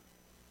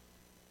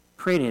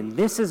 Pray to him.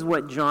 This is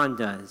what John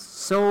does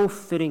so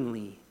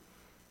fittingly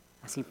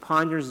as he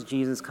ponders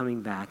Jesus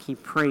coming back. He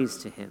prays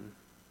to him.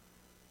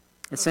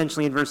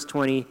 Essentially, in verse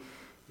 20,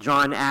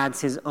 John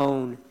adds his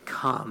own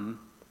come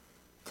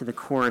to the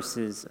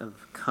choruses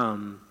of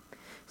come.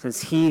 It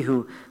says, he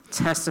who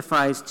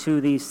testifies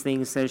to these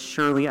things says,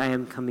 surely I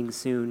am coming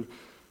soon.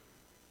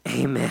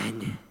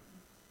 Amen.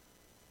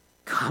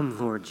 Come,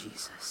 Lord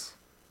Jesus.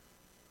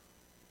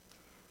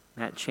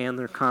 Matt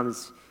Chandler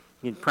comes,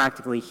 you can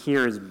practically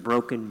hear his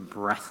broken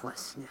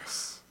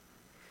breathlessness.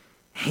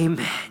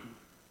 Amen.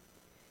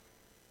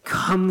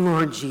 Come,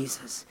 Lord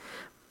Jesus.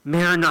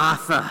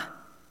 Maranatha.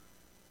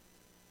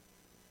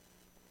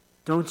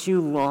 Don't you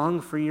long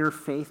for your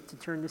faith to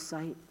turn to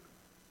sight?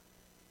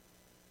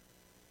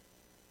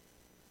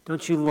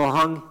 Don't you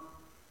long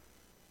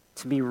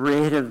to be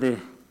rid of the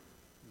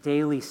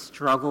daily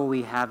struggle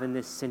we have in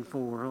this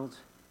sinful world?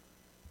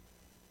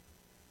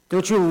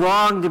 Don't you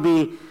long to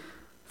be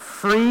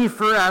free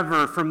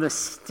forever from the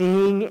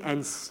sting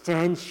and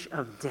stench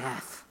of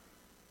death?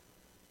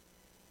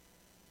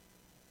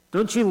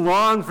 Don't you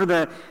long for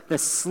the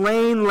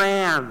slain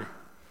lamb to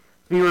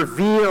be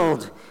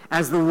revealed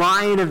as the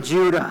Lion of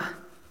Judah?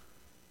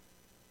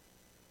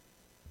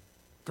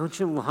 Don't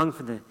you long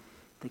for the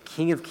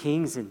King of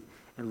Kings and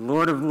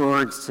Lord of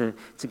Lords to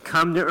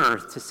come to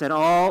earth, to set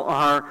all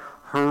our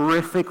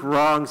horrific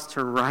wrongs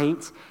to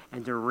right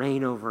and to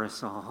reign over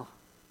us all?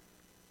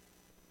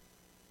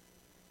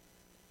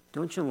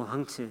 Don't you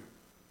long to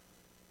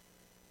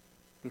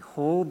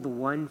behold the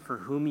one for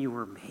whom you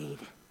were made?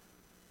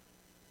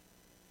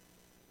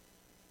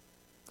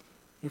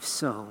 If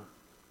so,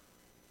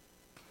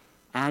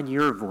 add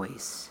your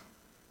voice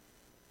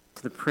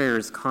to the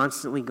prayers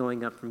constantly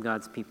going up from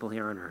God's people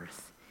here on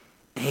earth.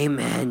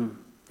 Amen.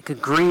 I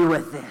agree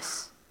with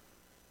this.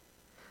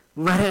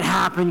 Let it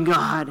happen,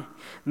 God.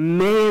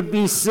 May it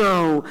be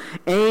so.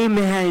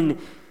 Amen.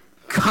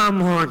 Come,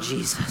 Lord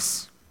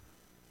Jesus.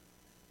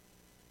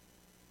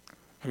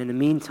 And in the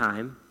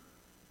meantime,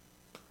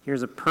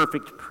 here's a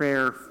perfect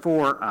prayer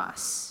for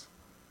us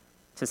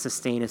to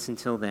sustain us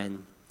until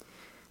then.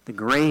 The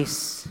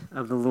grace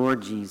of the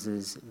Lord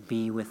Jesus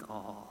be with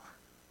all.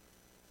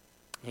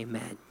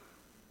 Amen.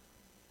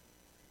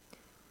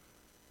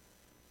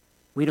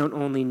 We don't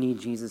only need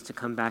Jesus to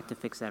come back to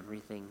fix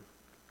everything.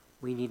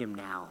 We need him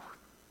now.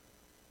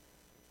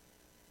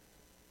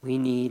 We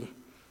need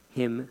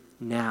him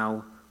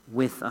now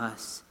with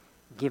us,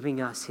 giving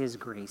us his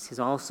grace, his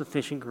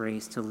all-sufficient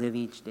grace to live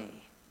each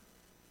day,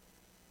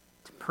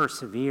 to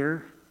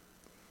persevere,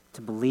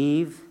 to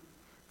believe,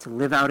 to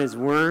live out his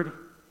word,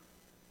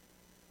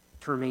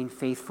 to remain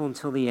faithful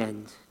until the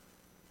end.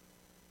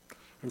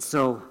 And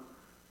so,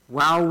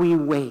 while we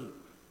wait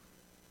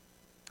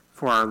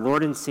for our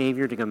Lord and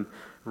Savior to come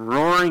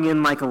roaring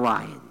in like a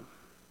lion,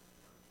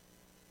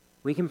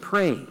 we can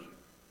pray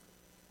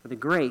for the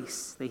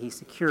grace that he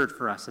secured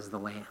for us as the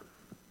Lamb.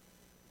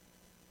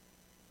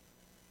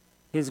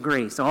 His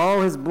grace,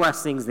 all his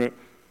blessings that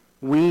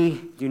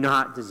we do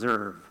not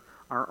deserve,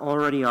 are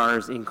already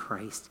ours in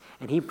Christ.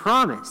 And he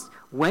promised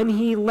when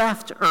he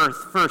left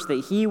earth first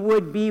that he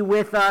would be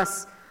with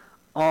us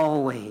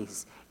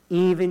always,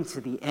 even to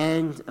the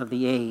end of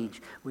the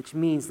age, which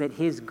means that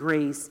his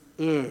grace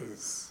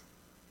is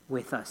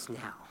with us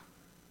now.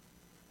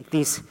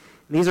 These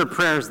are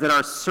prayers that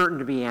are certain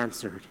to be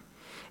answered.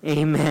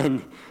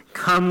 Amen.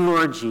 Come,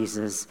 Lord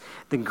Jesus.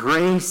 The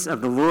grace of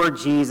the Lord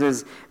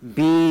Jesus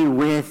be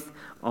with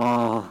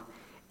all.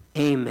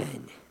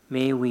 Amen.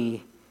 May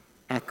we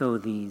echo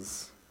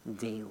these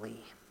daily.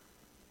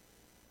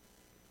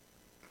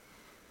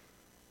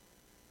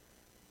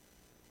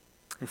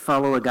 I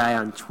follow a guy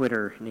on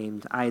Twitter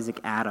named Isaac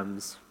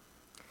Adams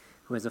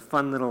who has a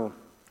fun little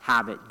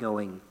habit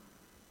going.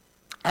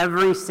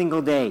 Every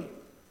single day,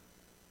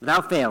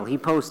 without fail, he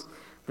posts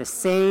the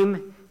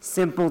same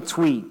simple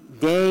tweet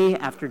day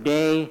after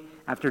day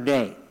after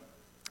day.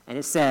 And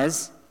it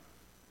says,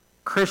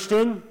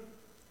 Christian,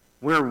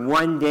 we're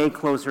one day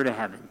closer to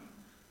heaven.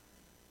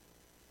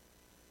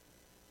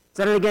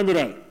 Said it again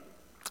today.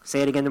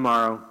 Say it again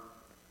tomorrow.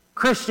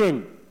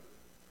 Christian,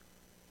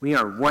 we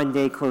are one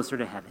day closer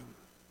to heaven.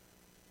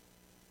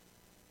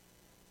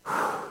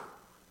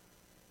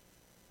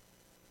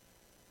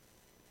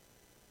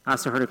 I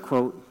also heard a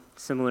quote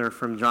similar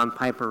from John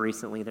Piper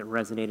recently that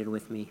resonated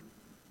with me.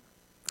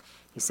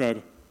 He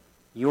said,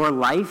 your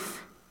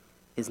life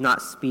is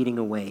not speeding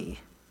away.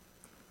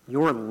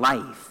 Your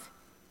life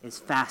is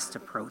fast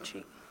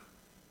approaching.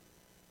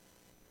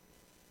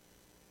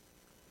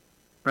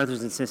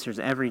 Brothers and sisters,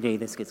 every day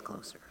this gets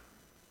closer.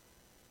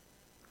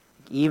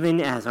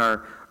 Even as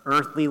our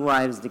earthly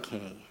lives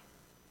decay,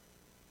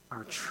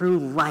 our true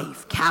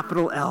life,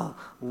 capital L,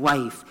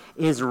 life,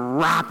 is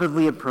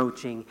rapidly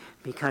approaching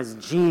because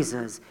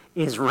Jesus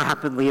is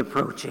rapidly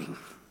approaching.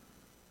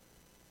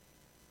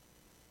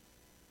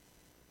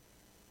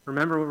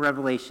 Remember what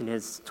Revelation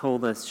has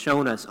told us,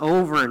 shown us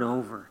over and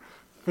over.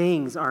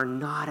 Things are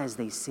not as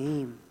they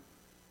seem.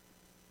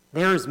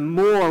 There is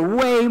more,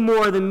 way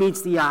more than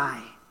meets the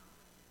eye.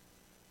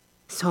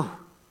 So,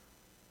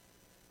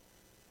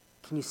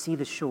 can you see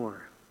the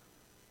shore?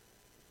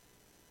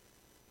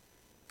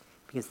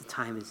 Because the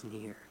time is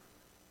near.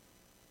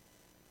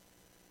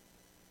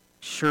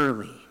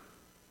 Surely,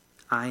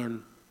 I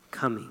am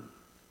coming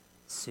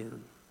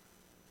soon.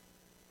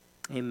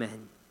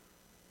 Amen.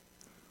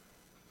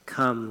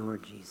 Come,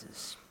 Lord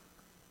Jesus.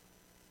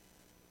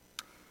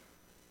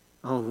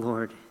 Oh,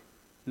 Lord,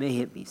 may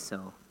it be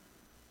so.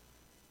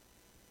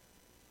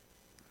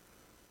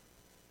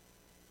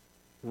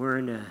 We're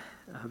in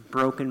a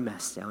broken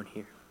mess down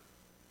here.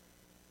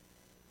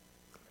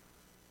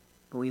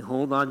 But we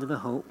hold on to the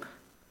hope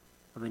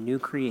of a new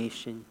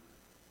creation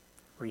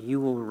where you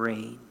will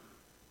reign,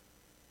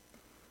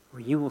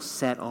 where you will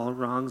set all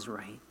wrongs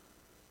right,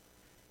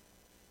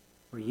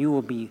 where you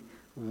will be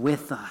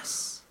with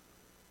us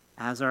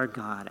as our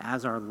God,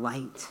 as our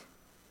light,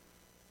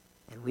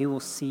 and we will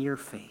see your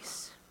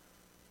face.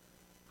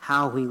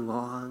 How we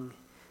long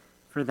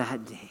for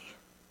that day.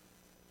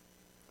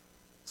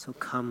 So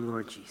come,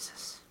 Lord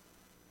Jesus.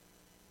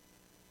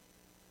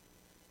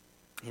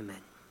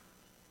 Amen.